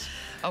pieces.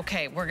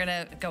 Okay, we're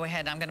gonna go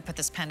ahead. I'm gonna put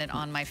this pendant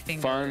on my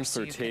finger. Fun,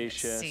 so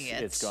flirtatious. You can see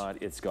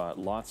it. It's got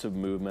lots of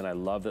movement. I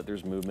love that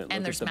there's movement. And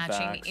Look there's at the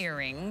matching backs.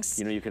 earrings.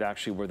 You know, you could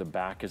actually wear the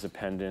back as a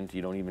pendant.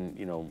 You don't even,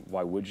 you know,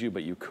 why would you?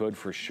 But you could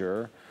for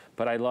sure.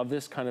 But I love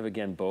this kind of,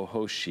 again,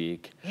 boho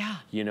chic. Yeah.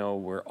 You know,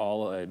 we're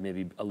all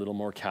maybe a little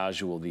more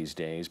casual these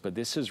days, but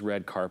this is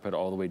red carpet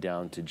all the way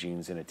down to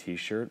jeans and a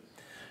t-shirt.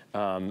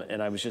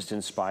 And I was just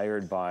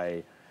inspired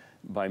by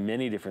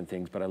many different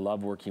things, but I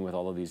love working with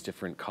all of these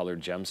different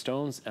colored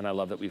gemstones, and I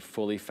love that we've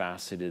fully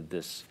faceted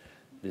this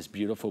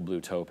beautiful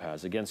blue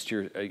topaz. Against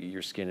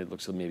your skin, it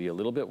looks maybe a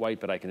little bit white,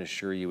 but I can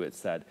assure you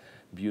it's that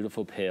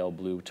beautiful pale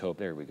blue topaz.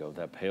 There we go,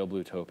 that pale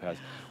blue topaz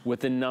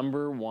with the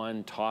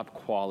 #1 top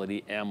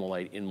quality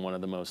Ammolite in one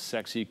of the most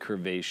sexy,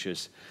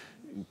 curvaceous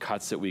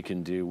cuts that we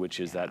can do,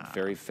 which is that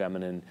very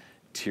feminine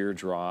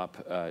teardrop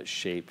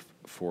shape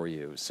for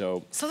you.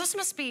 So this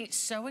must be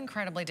so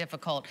incredibly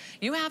difficult.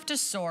 You have to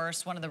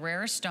source one of the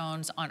rarest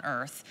stones on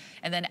earth,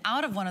 and then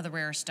out of one of the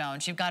rarest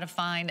stones, you've got to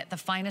find the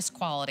finest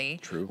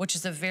quality, which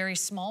is a very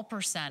small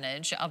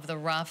percentage of the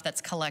rough that's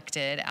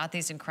collected at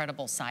these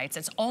incredible sites.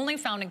 It's only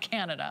found in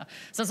Canada.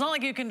 So it's not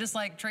like you can just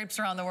like traipse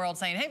around the world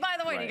saying, hey, by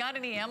the way, do you got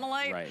any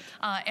Ammolite?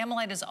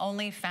 Ammolite is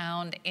only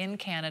found in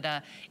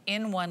Canada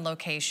in one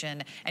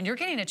location, and you're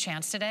getting a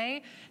chance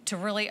today to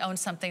really own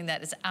something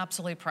that is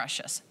absolutely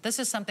precious. This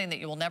is something that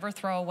you will never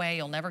throw away,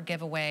 you'll never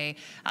give away.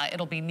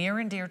 It'll be near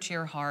and dear to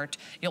your heart.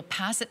 You'll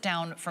pass it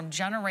down from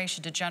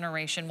generation to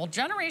generation. Well,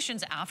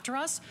 generations after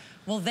us,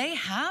 will they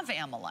have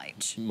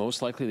Ammolite?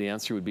 Most likely the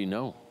answer would be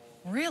no.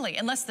 Really?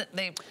 Unless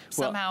they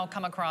somehow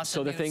come across a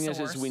new So the thing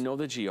source. is we know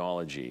the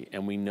geology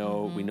and we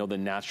know the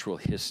natural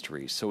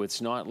history. So it's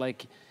not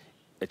like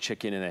a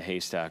chicken in a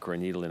haystack or a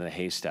needle in a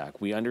haystack.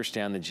 We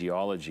understand the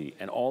geology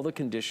and all the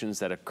conditions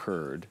that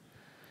occurred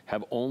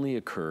have only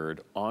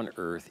occurred on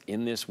Earth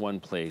in this one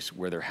place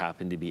where there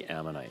happen to be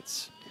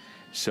ammonites.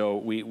 So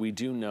we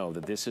do know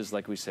that this is,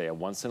 like we say, a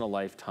once in a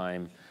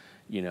lifetime,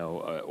 you know,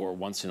 or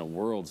once in a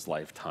world's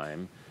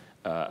lifetime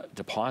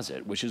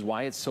deposit, which is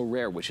why it's so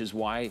rare, which is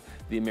why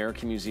the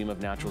American Museum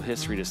of Natural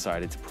History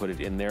decided to put it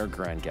in their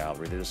grand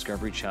gallery. The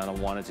Discovery Channel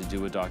wanted to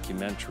do a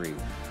documentary.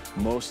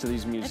 Most of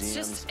these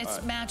museums...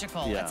 It's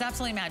magical. Yeah. It's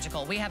absolutely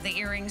magical. We have the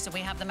earrings, we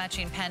have the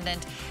matching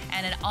pendant,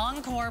 and an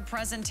encore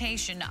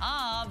presentation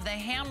of the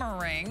hammer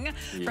ring.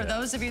 For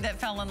those of you that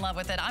fell in love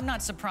with it, I'm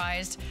not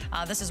surprised.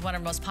 This is one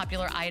of the most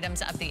popular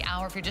items of the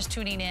hour. If you're just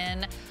tuning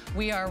in,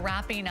 we are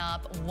wrapping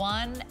up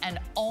one and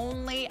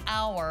only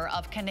hour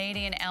of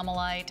Canadian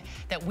Ammolite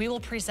that we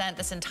will present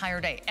this entire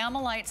day.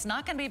 Ammolite's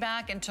not going to be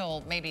back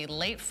until maybe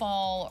late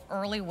fall,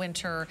 early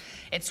winter.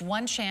 It's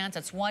one chance,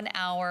 it's 1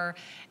 hour,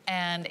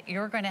 and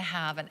you're going to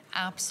have an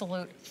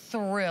absolute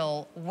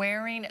thrill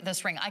wearing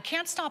this ring. I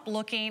can't stop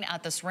looking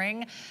at this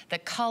ring, the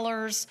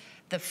colors,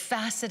 the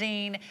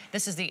faceting.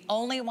 This is the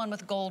only one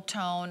with gold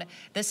tone.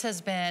 This has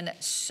been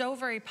so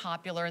very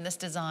popular in this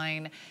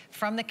design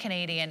from the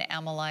Canadian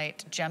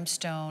Ammolite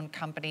Gemstone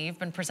Company. You've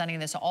been presenting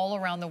this all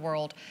around the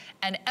world,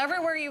 and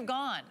everywhere you've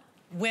gone,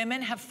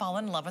 women have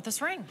fallen in love with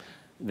this ring.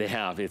 They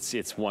have.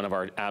 It's one of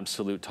our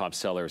absolute top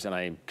sellers, and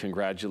I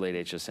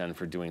congratulate HSN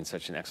for doing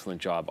such an excellent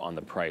job on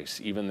the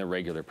price. Even the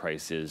regular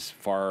price is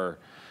far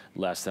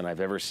less than I've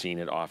ever seen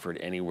it offered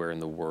anywhere in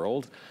the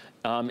world.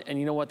 And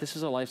you know what? This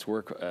is a life's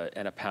work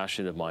and a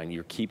passion of mine.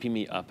 You're keeping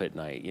me up at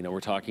night. You know,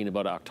 we're talking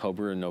about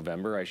October and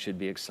November. I should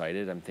be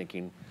excited. I'm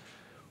thinking,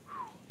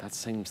 that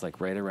seems like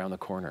right around the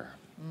corner.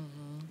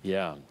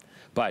 Yeah.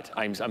 But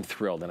I'm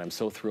thrilled, and I'm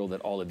so thrilled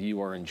that all of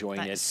you are enjoying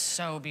it. That's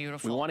so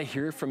beautiful. We want to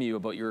hear from you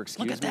about your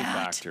excuse me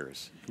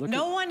factors.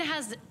 No one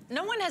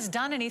has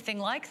done anything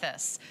like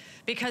this,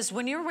 because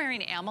when you're wearing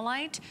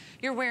Ammolite,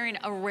 you're wearing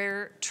a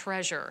rare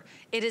treasure.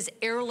 It is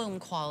heirloom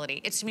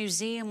quality. It's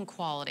museum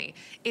quality.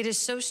 It is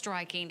so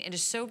striking. It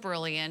is so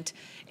brilliant.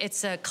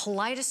 It's a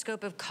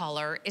kaleidoscope of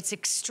color. It's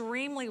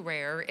extremely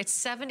rare. It's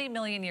 70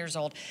 million years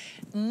old.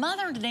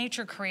 Mother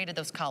Nature created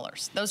those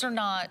colors. Those are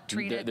not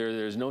treated.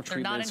 There's no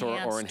treatments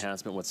or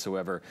enhancement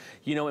whatsoever.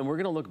 You know, and we're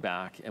going to look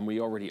back, and we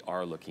already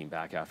are looking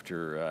back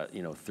after,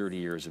 you know, 30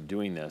 years of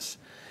doing this.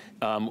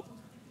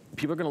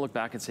 People are going to look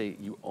back and say,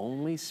 you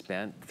only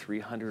spent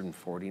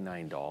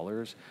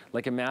 $349?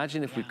 Like,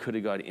 imagine if we could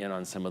have got in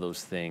on some of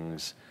those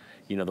things,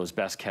 you know, those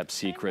best kept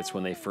secrets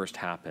when they first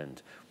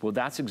happened. Well,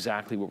 that's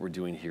exactly what we're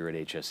doing here at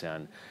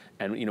HSN.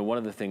 And, you know, one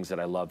of the things that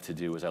I love to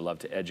do is I love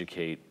to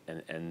educate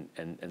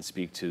and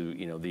speak to,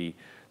 you know, the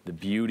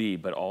beauty,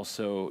 but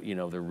also, you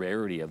know, the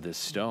rarity of this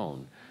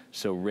stone.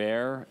 So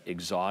rare,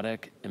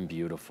 exotic, and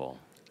beautiful.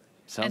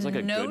 Sounds like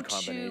a good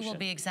combination. No two will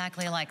be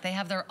exactly alike. They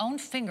have their own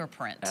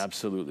fingerprint.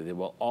 Absolutely. They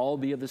will all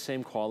be of the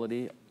same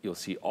quality. You'll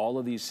see all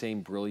of these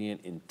same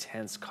brilliant,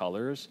 intense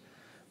colors,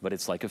 but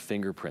it's like a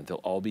fingerprint. They'll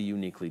all be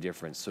uniquely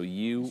different. So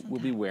you will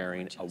be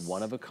wearing a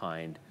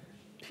one-of-a-kind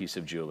piece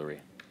of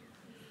jewelry.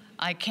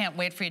 I can't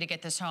wait for you to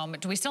get this home.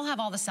 Do we still have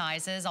all the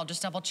sizes? I'll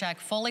just double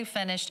check. Fully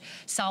finished,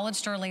 solid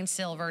sterling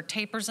silver,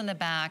 tapers in the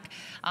back,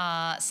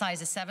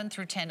 sizes 7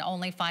 through 10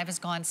 only. 5 is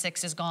gone,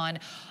 6 is gone.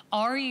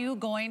 Are you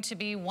going to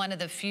be one of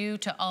the few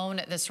to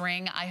own this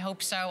ring? I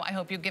hope so. I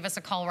hope you give us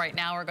a call right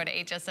now or go to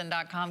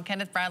hsn.com.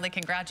 Kenneth Bradley,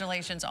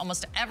 congratulations.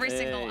 Almost every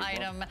single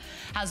item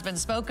has been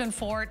spoken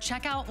for.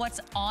 Check out what's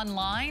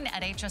online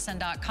at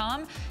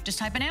hsn.com. Just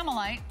type in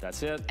Ammolite.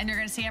 That's it. And you're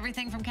going to see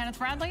everything from Kenneth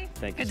Bradley.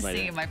 Thank you. Good to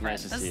see you, my friend.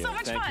 Nice to see you. This is so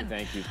much fun.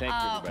 Thank you,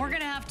 everybody. We're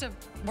gonna have to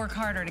work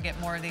harder to get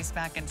more of these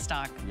back in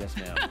stock. Yes,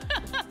 ma'am.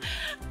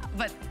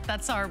 But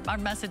that's our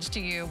message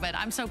to you. But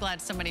I'm so glad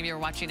so many of you are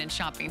watching and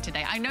shopping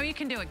today. I know you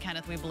can do it,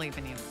 Kenneth. We believe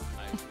in you.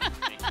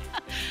 Thank you.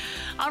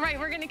 All right,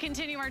 we're gonna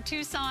continue our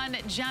Tucson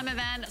Gem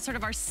event, sort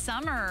of our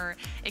summer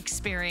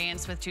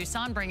experience with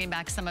Tucson, bringing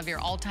back some of your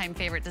all-time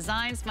favorite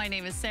designs. My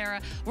name is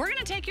Sarah. We're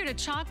gonna take you to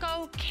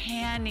Chaco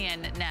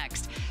Canyon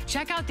next.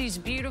 Check out these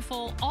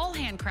beautiful, all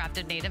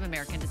handcrafted Native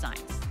American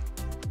designs.